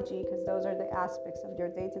sociology, because those are the aspects of your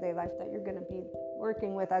day-to-day life that you're going to be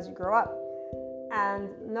working with as you grow up. And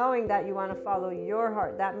knowing that you want to follow your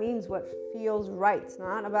heart, that means what feels right. It's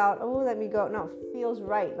not about, oh, let me go. No, feels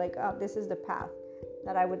right. Like, oh, this is the path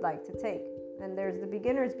that I would like to take. And there's the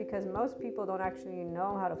beginners, because most people don't actually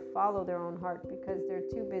know how to follow their own heart, because they're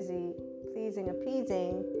too busy pleasing,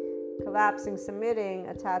 appeasing, collapsing, submitting,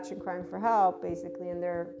 attaching, crying for help, basically, in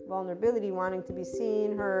their vulnerability, wanting to be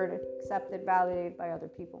seen, heard, accepted, validated by other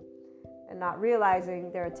people, and not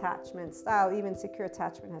realizing their attachment style. Even secure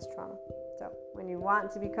attachment has trauma. So when you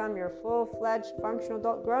want to become your full-fledged functional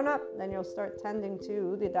adult grown-up, then you'll start tending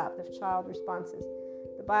to the adaptive child responses,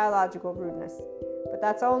 the biological rudeness. But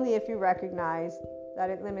that's only if you recognize that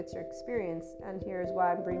it limits your experience. And here's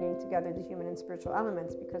why I'm bringing together the human and spiritual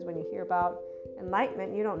elements, because when you hear about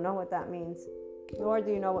enlightenment, you don't know what that means, nor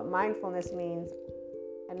do you know what mindfulness means,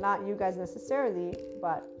 and not you guys necessarily,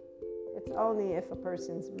 but it's only if a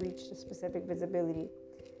person's reached a specific visibility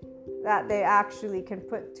that they actually can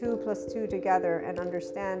put 2 + 2 together and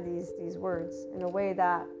understand these words in a way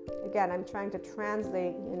that, again, I'm trying to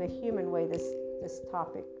translate in a human way this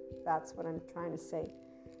topic. That's what I'm trying to say.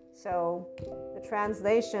 So the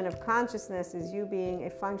translation of consciousness is you being a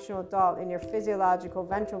functional adult in your physiological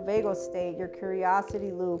ventral vagal state, your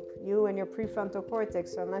curiosity loop, you and your prefrontal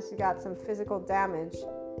cortex. So unless you got some physical damage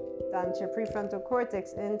done to your prefrontal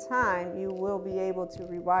cortex, in time you will be able to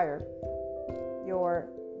rewire. Your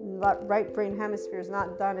right brain hemisphere is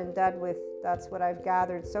not done and dead with. That's what I've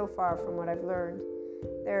gathered so far from what I've learned.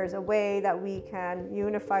 There's a way that we can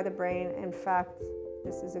unify the brain. In fact,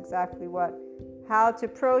 this is exactly how to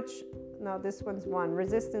approach. No, this one's one.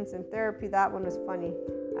 Resistance in therapy. That one was funny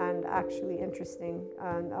and actually interesting,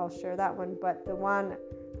 and I'll share that one. But the one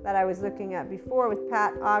that I was looking at before with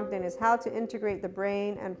Pat Ogden is how to integrate the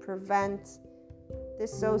brain and prevent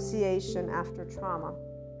dissociation after trauma.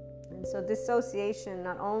 And so dissociation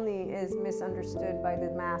not only is misunderstood by the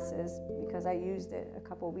masses, because I used it a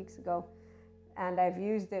couple of weeks ago, and I've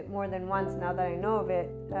used it more than once now that I know of it.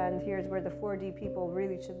 And here's where the 4D people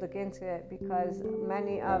really should look into it, because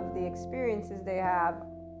many of the experiences they have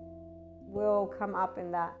will come up in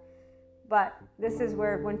that. But this is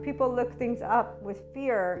where when people look things up with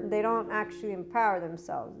fear, they don't actually empower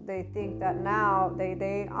themselves. They think that now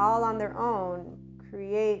they all on their own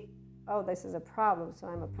create, oh, this is a problem, so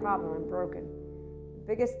I'm a problem, I'm broken.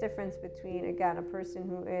 Biggest difference between, again, a person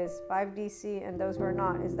who is 5DC and those who are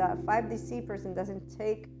not is that a 5DC person doesn't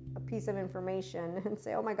take a piece of information and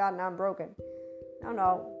say, oh my God, now I'm broken.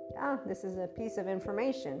 No, this is a piece of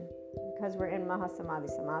information, because we're in Mahasamadhi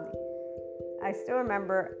Samadhi. I still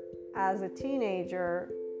remember as a teenager,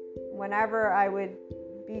 whenever I would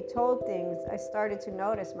be told things, I started to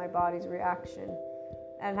notice my body's reaction.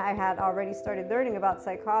 And I had already started learning about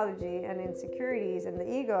psychology and insecurities and the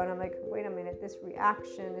ego. And I'm like, wait a minute, this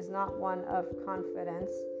reaction is not one of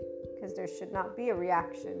confidence, because there should not be a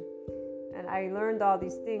reaction. And I learned all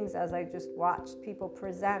these things as I just watched people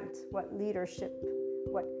present what leadership,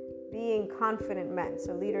 what being confident meant.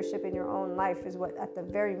 So leadership in your own life is what, at the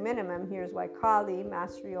very minimum, here's why Kali,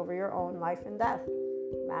 mastery over your own life and death.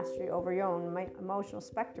 Mastery over your own emotional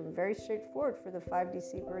spectrum. Very straightforward for the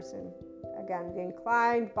 5DC person. Again, the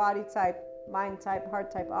inclined body type, mind type,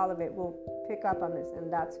 heart type, all of it will pick up on this,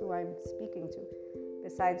 and that's who I'm speaking to,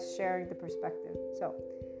 besides sharing the perspective. So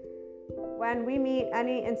when we meet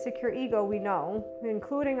any insecure ego we know,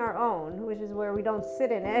 including our own, which is where we don't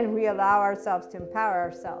sit in it, we allow ourselves to empower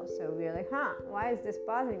ourselves. So we're like, why is this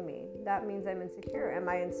bothering me? That means I'm insecure. Am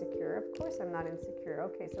I insecure? Of course I'm not insecure.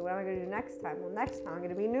 Okay, so what am I going to do next time? Well, next time I'm going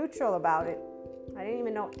to be neutral about it. I didn't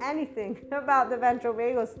even know anything about the ventral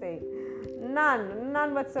vagal state.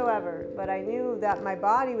 None whatsoever. But I knew that my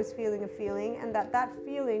body was feeling a feeling, and that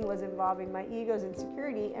feeling was involving my ego's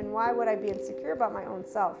insecurity. And why would I be insecure about my own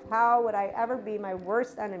self? How would I ever be my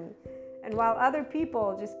worst enemy? And while other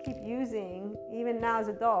people just keep using, even now as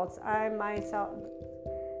adults, I myself,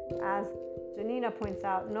 as Janina points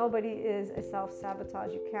out, nobody is a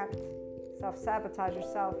self-sabotage. You can't self-sabotage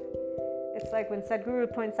yourself. It's like when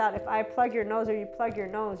Sadhguru points out, if I plug your nose or you plug your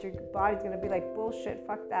nose, your body's going to be like, bullshit,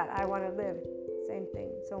 fuck that, I want to live. Same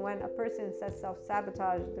thing. So when a person says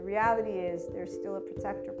self-sabotage, the reality is there's still a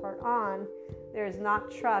protector part on. There's not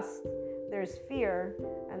trust. There's fear.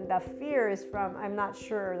 And the fear is from, I'm not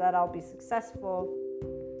sure that I'll be successful.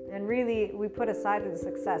 And really, we put aside the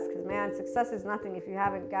success, because, man, success is nothing if you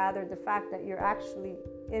haven't gathered the fact that you're actually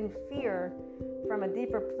in fear from a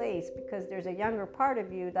deeper place, because there's a younger part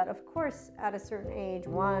of you that, of course, at a certain age,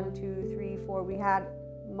 1, 2, 3, 4, we had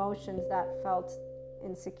emotions that felt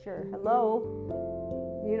insecure. Hello,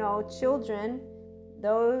 children,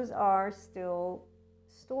 those are still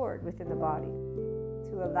stored within the body.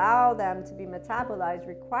 To allow them to be metabolized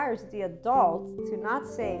requires the adult to not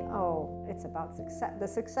say, oh, it's about success. The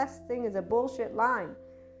success thing is a bullshit line.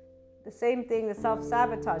 The same thing, the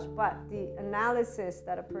self-sabotage, but the analysis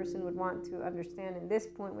that a person would want to understand in this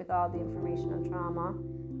point with all the information on trauma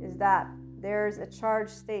is that there's a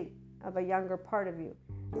charged state of a younger part of you.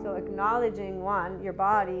 So acknowledging, one, your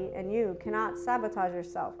body and you cannot sabotage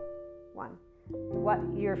yourself, one. What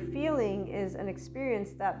you're feeling is an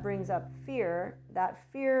experience that brings up fear. That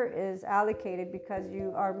fear is allocated because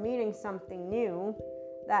you are meeting something new,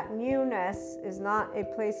 that newness is not a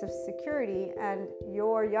place of security, and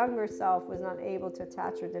your younger self was not able to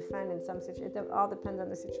attach or defend in some situation. It all depends on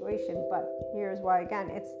the situation, but here's why. Again,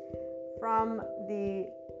 it's from the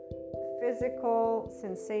physical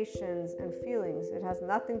sensations and feelings. It has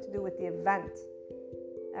nothing to do with the event,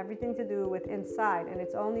 everything to do with inside. And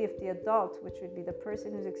it's only if the adult, which would be the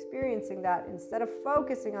person who's experiencing that, instead of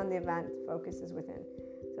focusing on the event, focuses within.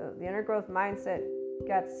 So the inner growth mindset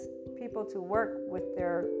gets people to work with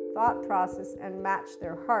their thought process and match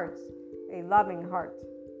their hearts, a loving heart.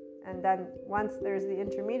 And then once there's the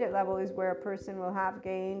intermediate level is where a person will have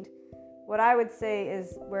gained what I would say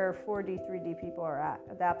is where 4D, 3D people are at.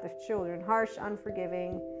 Adaptive children, harsh,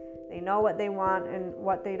 unforgiving. They know what they want and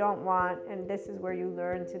what they don't want. And this is where you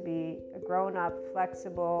learn to be a grown-up,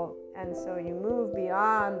 flexible. And so you move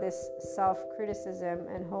beyond this self-criticism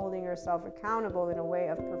and holding yourself accountable in a way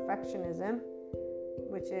of perfectionism,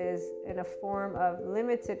 which is in a form of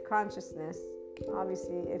limited consciousness.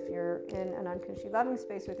 Obviously, if you're in an unconsciously loving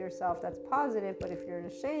space with yourself, that's positive. But if you're in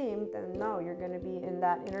a shame, then no, you're going to be in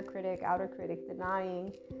that inner critic, outer critic,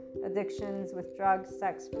 denying addictions with drugs,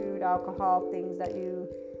 sex, food, alcohol, things that you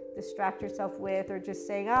distract yourself with, or just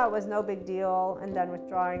saying, oh, it was no big deal, and then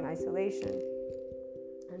withdrawing, isolation,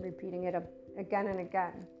 and repeating it again and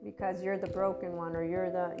again, because you're the broken one, or you're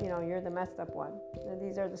the messed up one. And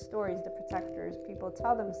these are the stories, the protectors people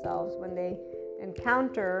tell themselves when they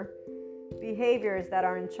encounter behaviors that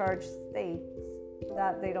are in charged states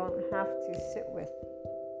that they don't have to sit with,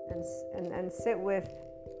 and sit with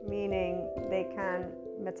meaning they can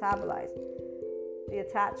metabolize. The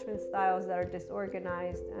attachment styles that are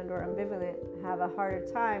disorganized and or ambivalent have a harder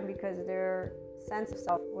time because their sense of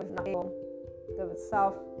self was not able, the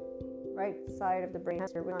self right side of the brain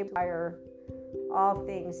has to require all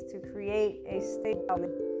things to create a state,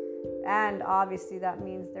 and obviously that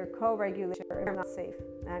means their co-regulation is not safe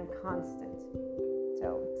and constant.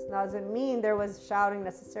 So it doesn't mean there was shouting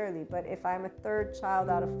necessarily, but if I'm a third child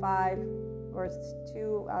out of 5 or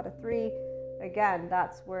 2 out of 3, again,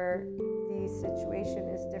 that's where the situation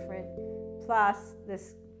is different. Plus,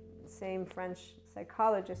 this same French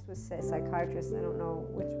psychologist was psychiatrist, I don't know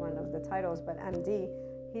which one of the titles, but MD,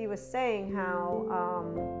 he was saying how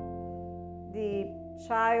the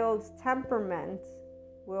child's temperament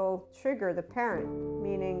will trigger the parent,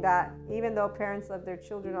 meaning that even though parents love their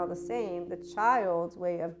children all the same, the child's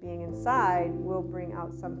way of being inside will bring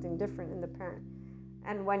out something different in the parent.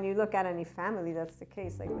 And when you look at any family, that's the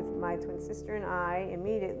case. Like with my twin sister and I,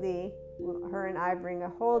 immediately, her and I bring a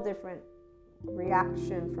whole different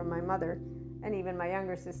reaction from my mother, and even my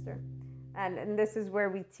younger sister. And this is where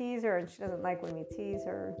we tease her, and she doesn't like when we tease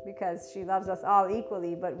her because she loves us all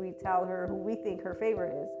equally, but we tell her who we think her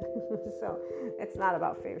favorite is. So it's not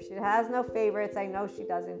about favorites. She has no favorites. I know she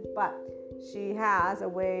doesn't, but she has a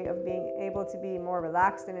way of being able to be more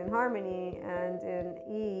relaxed and in harmony and in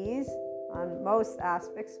ease on most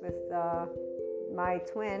aspects with my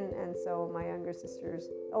twin, and so my younger sister's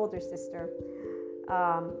older sister.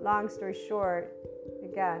 Long story short,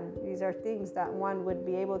 again, these are things that one would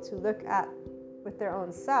be able to look at with their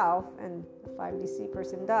own self, and a 5DC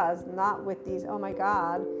person does, not with these, oh my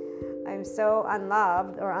God, I'm so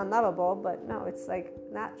unloved or unlovable, but no, it's like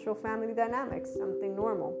natural family dynamics, something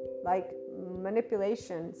normal, like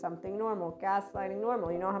manipulation, something normal, gaslighting,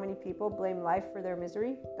 normal. You know how many people blame life for their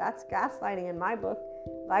misery? That's gaslighting in my book.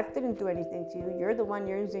 Life didn't do anything to you. You're the one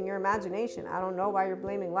using your imagination. I don't know why you're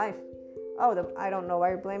blaming life. I don't know why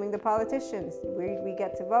you're blaming the politicians. We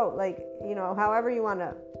get to vote. Like, however you want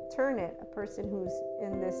to turn it, a person who's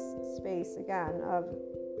in this space, again, of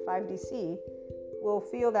 5DC will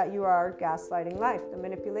feel that you are gaslighting life. The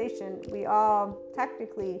manipulation, we all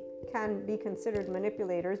technically can be considered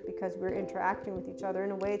manipulators because we're interacting with each other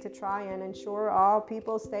in a way to try and ensure all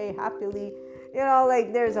people stay happily.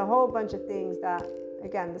 There's a whole bunch of things that,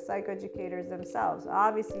 again, the psychoeducators themselves,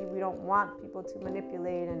 obviously we don't want people to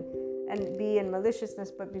manipulate and be in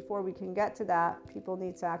maliciousness, but before we can get to that, people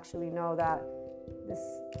need to actually know that this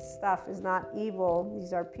stuff is not evil.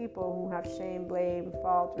 These are people who have shame, blame,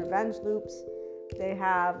 fault, revenge loops. They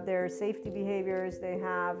have their safety behaviors, they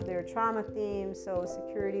have their trauma themes. So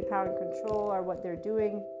security, power, and control are what they're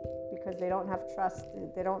doing because they don't have trust,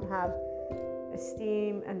 they don't have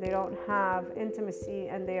esteem, and they don't have intimacy,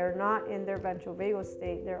 and they are not in their ventral vagal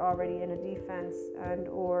state. They're already in a defense and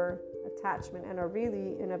or attachment, and are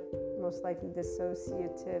really in a most likely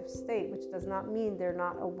dissociative state, which does not mean they're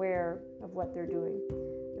not aware of what they're doing.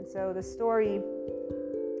 And so the story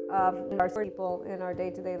of our people in our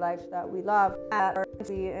day-to-day life that we love are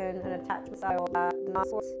actually in an attachment style that does not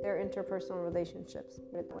support their interpersonal relationships.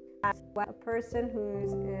 As a person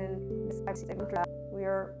who's in this type of we We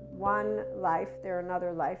are one life, they're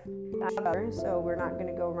another life. So we're not going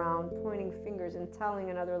to go around pointing fingers and telling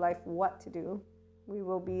another life what to do. We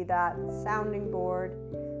will be that sounding board,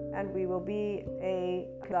 and we will be an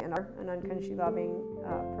unconsciously loving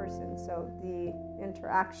person. So the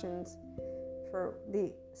interactions for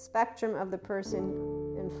the spectrum of the person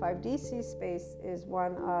in 5DC space is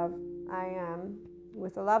one of I am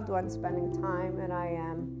with a loved one spending time, and I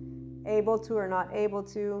am able to or not able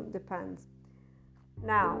to, depends.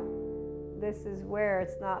 Now, this is where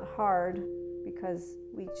it's not hard because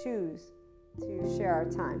we choose to share our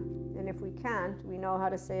time. And if we can't, we know how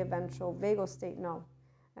to say eventual vagal state, no.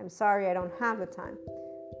 I'm sorry, I don't have the time.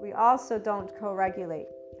 We also don't co-regulate.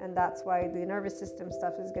 And that's why the nervous system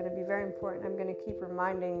stuff is going to be very important. I'm going to keep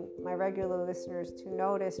reminding my regular listeners to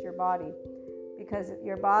notice your body, because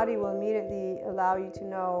your body will immediately allow you to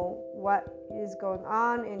know what is going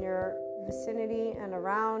on in your vicinity and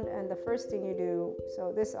around, and the first thing you do.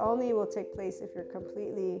 So this only will take place if you're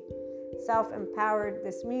completely self-empowered.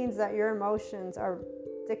 This means that your emotions are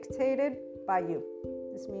dictated by you.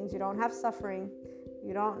 This means you don't have suffering.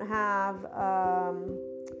 You don't have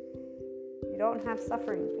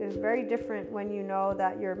suffering. It's very different when you know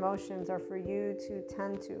that your emotions are for you to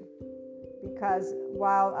tend to. Because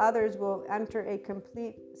while others will enter a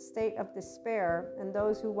complete state of despair, and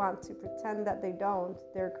those who want to pretend that they don't,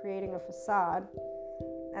 they're creating a facade.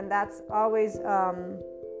 And that's always,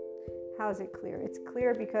 how is it clear? It's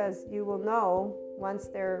clear because you will know once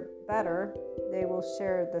they're better, they will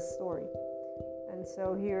share the story. And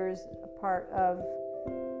so here's a part of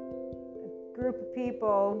a group of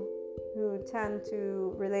people who tend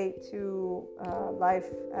to relate to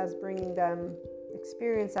life as bringing them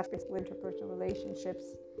experience after interpersonal relationships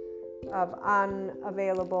of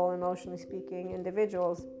unavailable, emotionally speaking,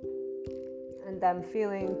 individuals, and them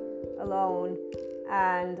feeling alone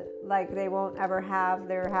and like they won't ever have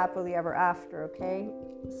their happily ever after, okay?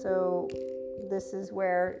 So this is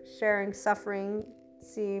where sharing suffering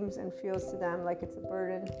seems and feels to them like it's a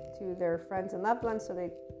burden to their friends and loved ones, so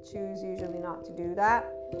they choose usually not to do that.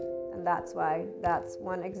 And that's why that's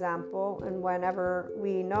one example. And whenever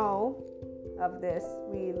we know of this,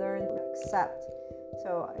 we learn to accept.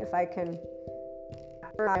 So if I can,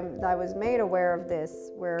 I was made aware of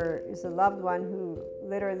this, where is a loved one who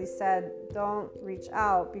literally said, don't reach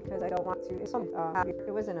out because I don't want to.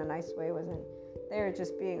 It wasn't a nice way, they were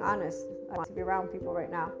just being honest. I want to be around people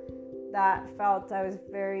right now. That felt, I was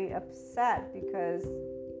very upset because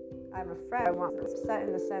I'm a friend. I want upset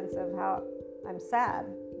in the sense of how I'm sad,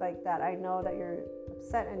 like that. I know that you're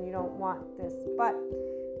upset and you don't want this, but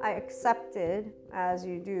I accepted, as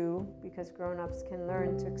you do, because grown-ups can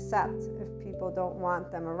learn to accept if people don't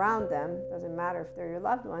want them around them. Doesn't matter if they're your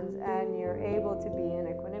loved ones, and you're able to be in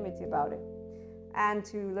equanimity about it and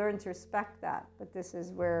to learn to respect that. But this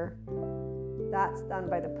is where that's done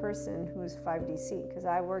by the person who's 5DC, because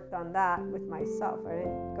I worked on that with myself. I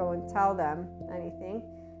didn't go and tell them anything.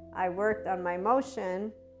 I worked on my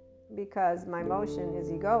emotion, because my emotion is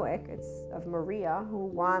egoic. It's of Maria, who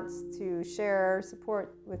wants to share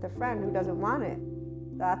support with a friend who doesn't want it.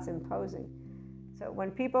 That's imposing. So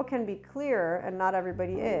when people can be clear, and not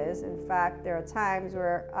everybody is, in fact, there are times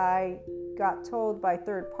where I got told by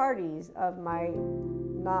third parties of my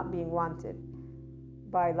not being wanted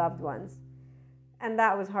by loved ones. And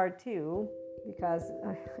that was hard too, because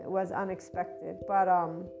it was unexpected. But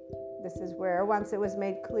this is where, once it was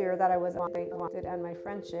made clear that I was wanted and my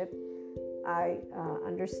friendship, I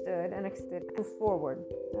understood and moved forward,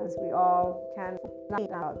 as we all can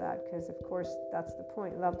about that, because of course that's the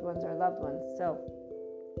point. Loved ones are loved ones. So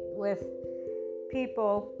with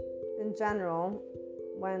people in general,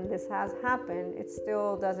 when this has happened, it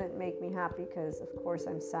still doesn't make me happy, because of course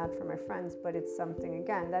I'm sad for my friends, but it's something,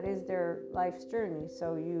 again, that is their life's journey.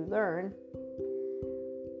 So you learn.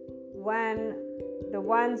 When the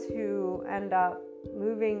ones who end up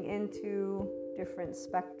moving into different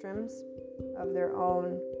spectrums of their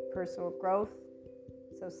own personal growth,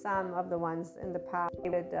 so some of the ones in the past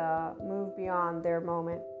would move beyond their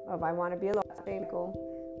moment of I want to be alone,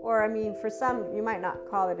 or I mean, for some you might not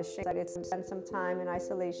call it a shame, it's spend some time in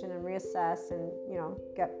isolation and reassess and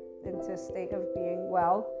get into a state of being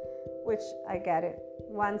well, which I get it.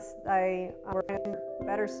 Once I were in a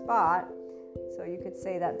better spot, so you could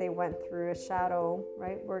say that they went through a shadow,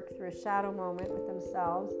 right? Worked through a shadow moment with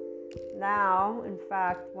themselves. Now, in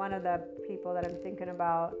fact, one of the people that I'm thinking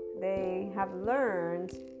about, they have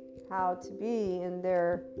learned how to be in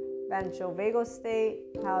their ventral vagal state,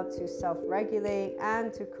 how to self-regulate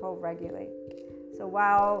and to co-regulate. So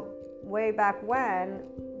while way back when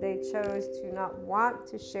they chose to not want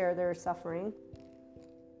to share their suffering,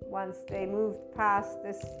 once they moved past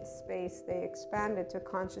this space, they expanded to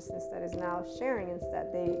consciousness that is now sharing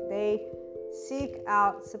instead. They seek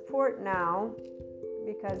out support now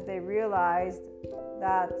because they realized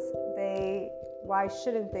that why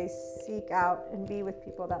shouldn't they seek out and be with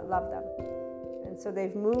people that love them? And so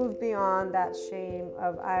they've moved beyond that shame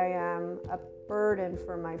of, I am a burden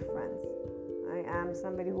for my friends. I am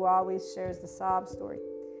somebody who always shares the sob story.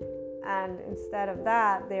 And instead of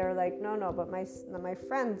that, they're like, no, but my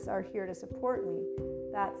friends are here to support me.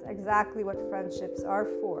 That's exactly what friendships are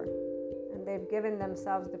for. And they've given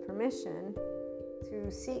themselves the permission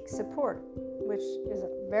to seek support, which is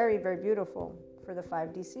very, very beautiful for the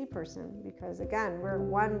 5DC person, because again, we're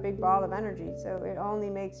one big ball of energy. So it only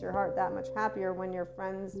makes your heart that much happier when your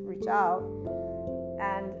friends reach out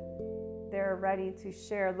and they're ready to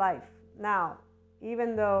share life. Now,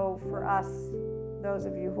 even though for us, those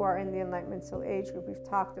of you who are in the Enlightenment Soul Age group, we've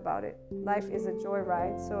talked about it. Life is a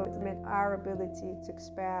joyride, so it's our ability to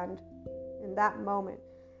expand in that moment.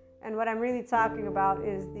 And what I'm really talking about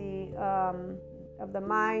is of the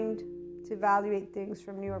mind to evaluate things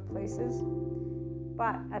from newer places.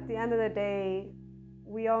 But at the end of the day,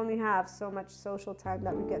 we only have so much social time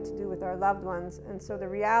that we get to do with our loved ones. And so the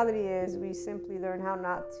reality is we simply learn how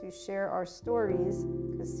not to share our stories.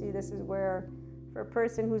 Because see, this is where, for a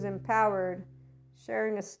person who's empowered,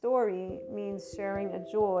 sharing a story means sharing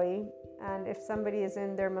a joy. And if somebody is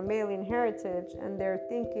in their mammalian heritage and they're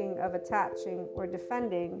thinking of attaching or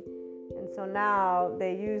defending, and so now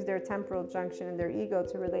they use their temporal junction and their ego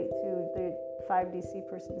to relate to the 5DC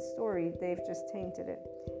person's story, they've just tainted it.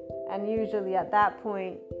 And usually at that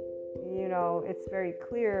point, it's very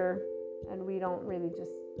clear, and we don't really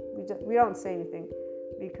we don't say anything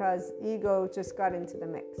because ego just got into the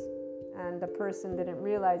mix and the person didn't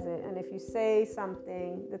realize it. And if you say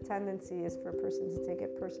something, the tendency is for a person to take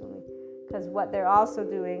it personally, because what they're also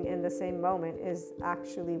doing in the same moment is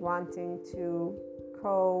actually wanting to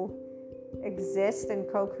coexist and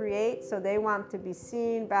co-create. So they want to be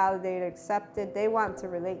seen, validated, accepted. They want to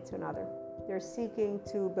relate to another. They're seeking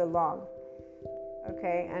to belong.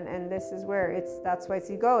 Okay, and this is where that's why it's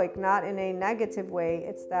egoic, not in a negative way.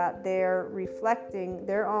 It's that they're reflecting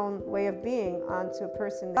their own way of being onto a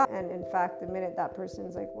person. And in fact, the minute that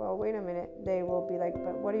person's like, well, wait a minute, they will be like,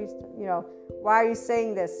 but what are you, why are you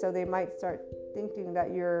saying this? So they might start thinking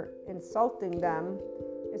that you're insulting them.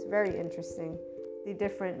 It's very interesting, the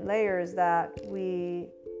different layers that we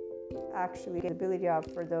actually get the ability of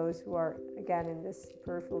for those who are, again, in this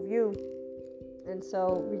peripheral view. And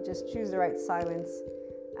so we just choose the right silence,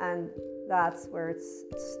 and that's where it's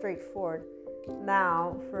straightforward.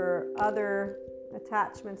 Now, for other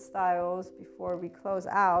attachment styles, before we close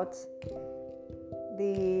out,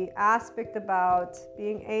 the aspect about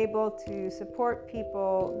being able to support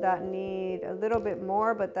people that need a little bit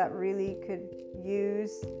more, but that really could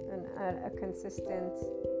use a consistent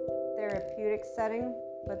therapeutic setting,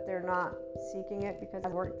 but they're not seeking it because it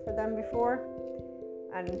worked for them before.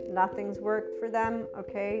 And nothing's worked for them.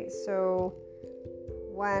 Okay, so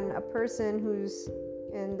when a person who's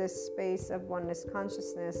in this space of oneness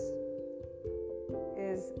consciousness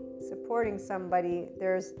is supporting somebody,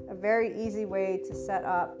 there's a very easy way to set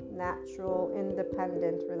up natural,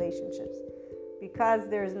 independent relationships. Because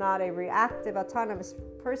there's not a reactive, autonomous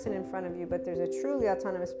person in front of you, but there's a truly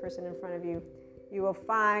autonomous person in front of you, you will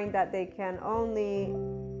find that they can only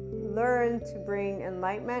learn to bring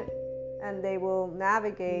enlightenment, and they will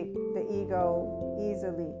navigate the ego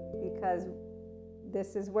easily, because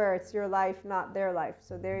this is where it's your life, not their life.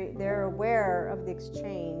 So they're aware of the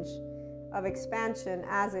exchange of expansion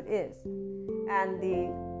as it is, and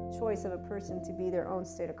the choice of a person to be their own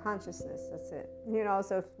state of consciousness. That's it.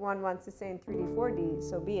 So if one wants to stay in 3D, 4D,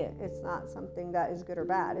 so be it. It's not something that is good or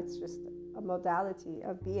bad. It's just a modality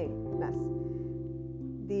of beingness.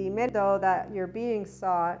 The minute, though, that your being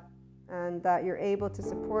sought and that you're able to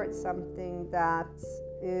support something that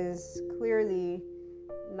is clearly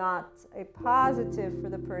not a positive for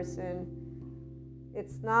the person,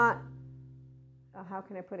 it's not, how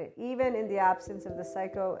can I put it? Even in the absence of the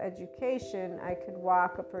psychoeducation, I could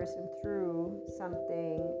walk a person through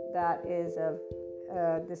something that is of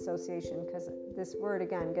dissociation, because this word,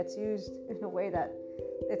 again, gets used in a way that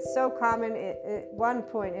it's so common. At one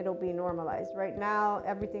point, it'll be normalized. Right now,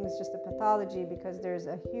 everything's just a pathology because there's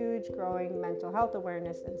a huge growing mental health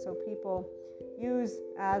awareness. And so people use,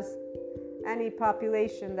 as any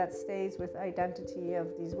population that stays with identity of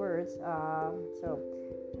these words. So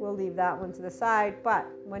we'll leave that one to the side. But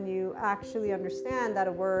when you actually understand that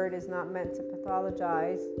a word is not meant to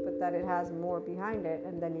pathologize, but that it has more behind it,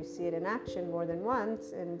 and then you see it in action more than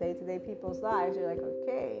once in day-to-day people's lives, you're like,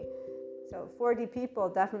 okay, So 40 people,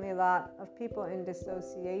 definitely a lot of people in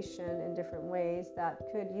dissociation in different ways that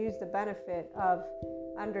could use the benefit of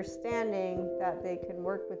understanding that they can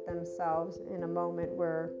work with themselves in a moment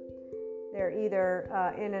where they're either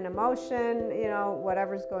in an emotion,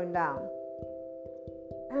 whatever's going down.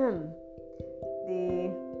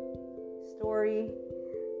 The story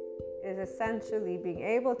is essentially being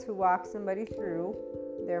able to walk somebody through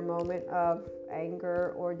their moment of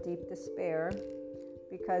anger or deep despair,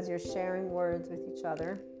 because you're sharing words with each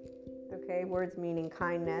other. Okay, words meaning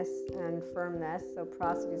kindness and firmness. So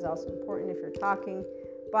prosody is also important if you're talking,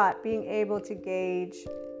 but being able to gauge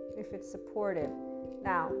if it's supportive.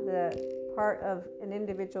 Now, the part of an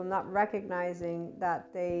individual not recognizing that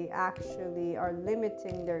they actually are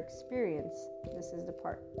limiting their experience, this is the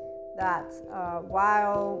part that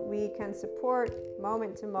while we can support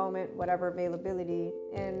moment to moment, whatever availability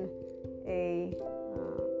in a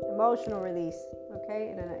emotional release, okay,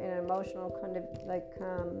 in an emotional kind of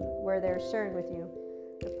where they're sharing with you.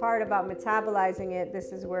 The part about metabolizing it,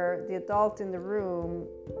 this is where the adult in the room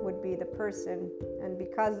would be the person. And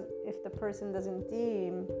because if the person doesn't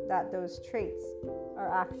deem that those traits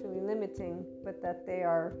are actually limiting, but that they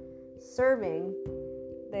are serving,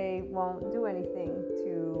 they won't do anything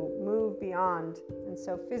to move beyond. And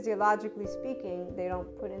so physiologically speaking, they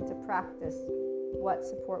don't put into practice what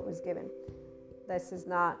support was given. This is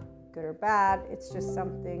not good or bad. It's just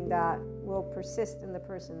something that will persist in the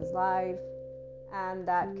person's life and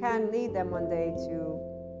that can lead them one day to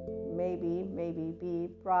maybe be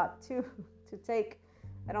brought to take.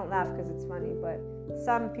 I don't laugh because it's funny, but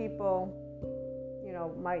some people,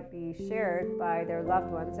 might be shared by their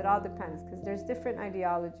loved ones. It all depends, because there's different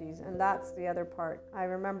ideologies, and that's the other part. I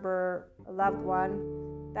remember a loved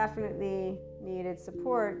one definitely needed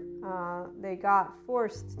support. They got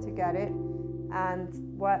forced to get it, and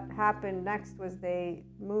what happened next was they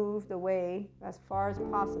moved away as far as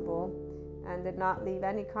possible and did not leave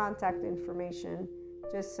any contact information,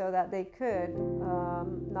 just so that they could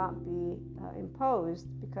not be imposed,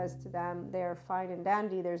 because to them they're fine and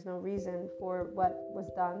dandy. There's no reason for what was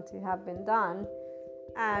done to have been done.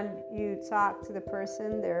 And you talk to the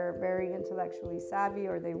person, they're very intellectually savvy,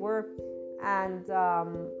 or they were, and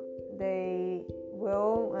they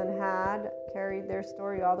will and had carried their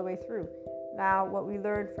story all the way through. Now, what we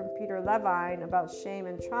learned from Peter Levine about shame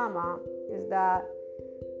and trauma is that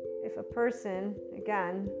if a person,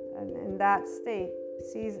 again, in that state,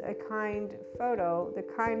 sees a kind photo, the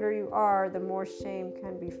kinder you are, the more shame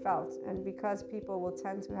can be felt. And because people will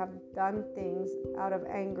tend to have done things out of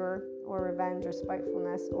anger or revenge or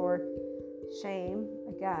spitefulness or shame,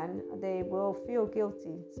 again, they will feel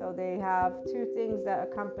guilty. So they have two things that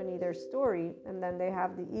accompany their story, and then they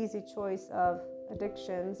have the easy choice of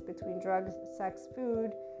addictions between drugs, sex,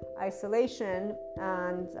 food, isolation,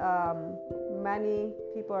 and many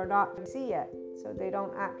people are not see yet. So they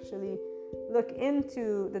don't actually look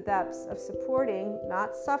into the depths of supporting,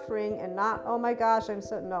 not suffering, and not, oh my gosh, I'm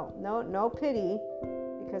so, no pity,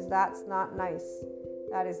 because that's not nice.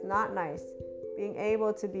 That is not nice. Being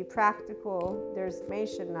able to be practical, there's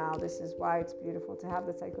information now. This is why it's beautiful to have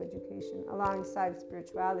the psychoeducation alongside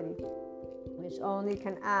spirituality, which only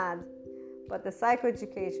can add. But the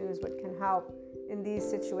psychoeducation is what can help in these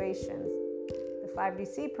situations. The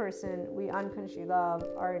 5DC person, we unconsciously love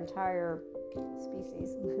our entire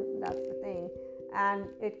species. That's the thing. And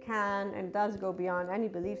it can and does go beyond any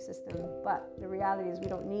belief system. But the reality is we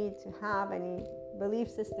don't need to have any belief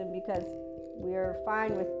system, because we're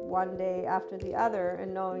fine with one day after the other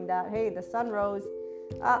and knowing that, hey, the sun rose,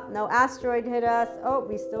 no asteroid hit us,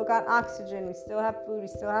 we still got oxygen, we still have food, we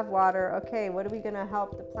still have water. Okay, what are we going to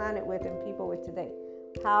help the planet with and people with today?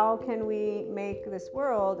 How can we make this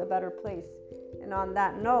world a better place? And on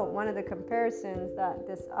that note, one of the comparisons that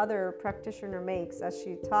this other practitioner makes, as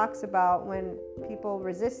she talks about when people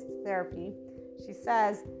resist therapy, she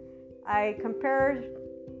says, I compare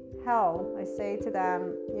hell. I say to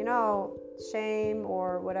them, shame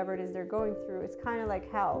or whatever it is they're going through, it's kind of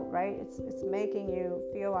like hell, right? It's making you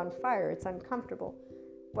feel on fire. It's uncomfortable.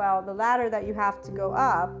 Well, the ladder that you have to go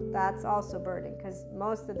up, that's also burning, because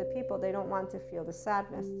most of the people, they don't want to feel the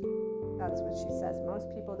sadness. That's what she says. Most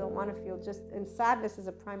people don't want to feel and sadness is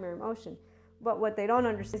a primary emotion. But what they don't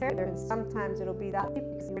understand, and sometimes it'll be that,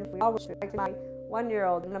 because we always like my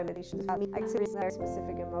 1-year-old, I should have a very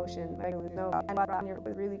specific emotion. And 1-year-old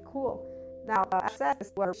was really cool. Now,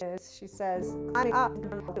 she says, climbing up,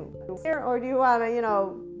 or do you want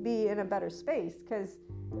to, be in a better space? Because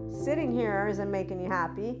sitting here isn't making you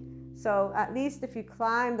happy. So at least if you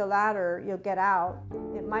climb the ladder, you'll get out.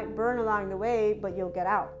 It might burn along the way, but you'll get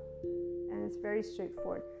out. And it's very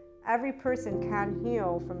straightforward. every person can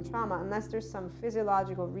heal from trauma unless there's some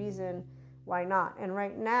physiological reason why not. And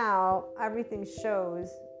right now, everything shows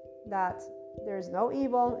that there's no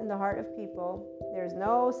evil in the heart of people. There's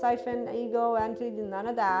no siphon, ego, entity, none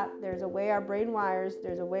of that. There's a way our brain wires.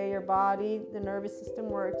 There's a way your body, the nervous system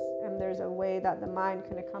works. And there's a way that the mind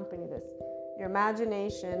can accompany this. Your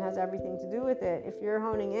imagination has everything to do with it. If you're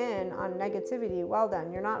honing in on negativity, well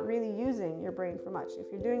then, you're not really using your brain for much.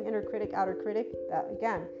 If you're doing inner critic, outer critic, that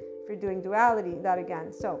again. If you're doing duality, that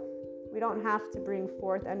again. So we don't have to bring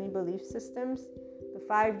forth any belief systems. The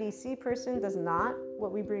 5DC person does not.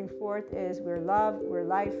 What we bring forth is we're love, we're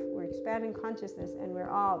life, we're expanding consciousness, and we're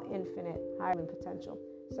all infinite, higher than potential.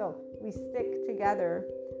 So we stick together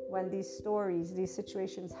when these stories, these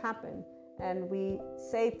situations happen, and we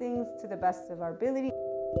say things to the best of our ability.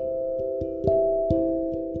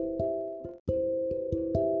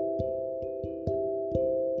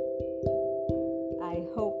 I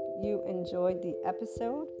hope you enjoyed the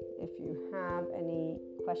episode. If you have any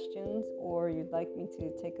questions or you'd like me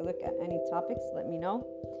to take a look at any topics, let me know.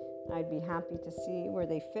 I'd be happy to see where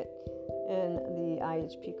they fit in the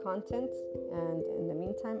IHP content. And in the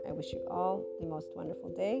meantime, I wish you all the most wonderful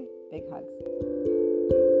day. Big hugs.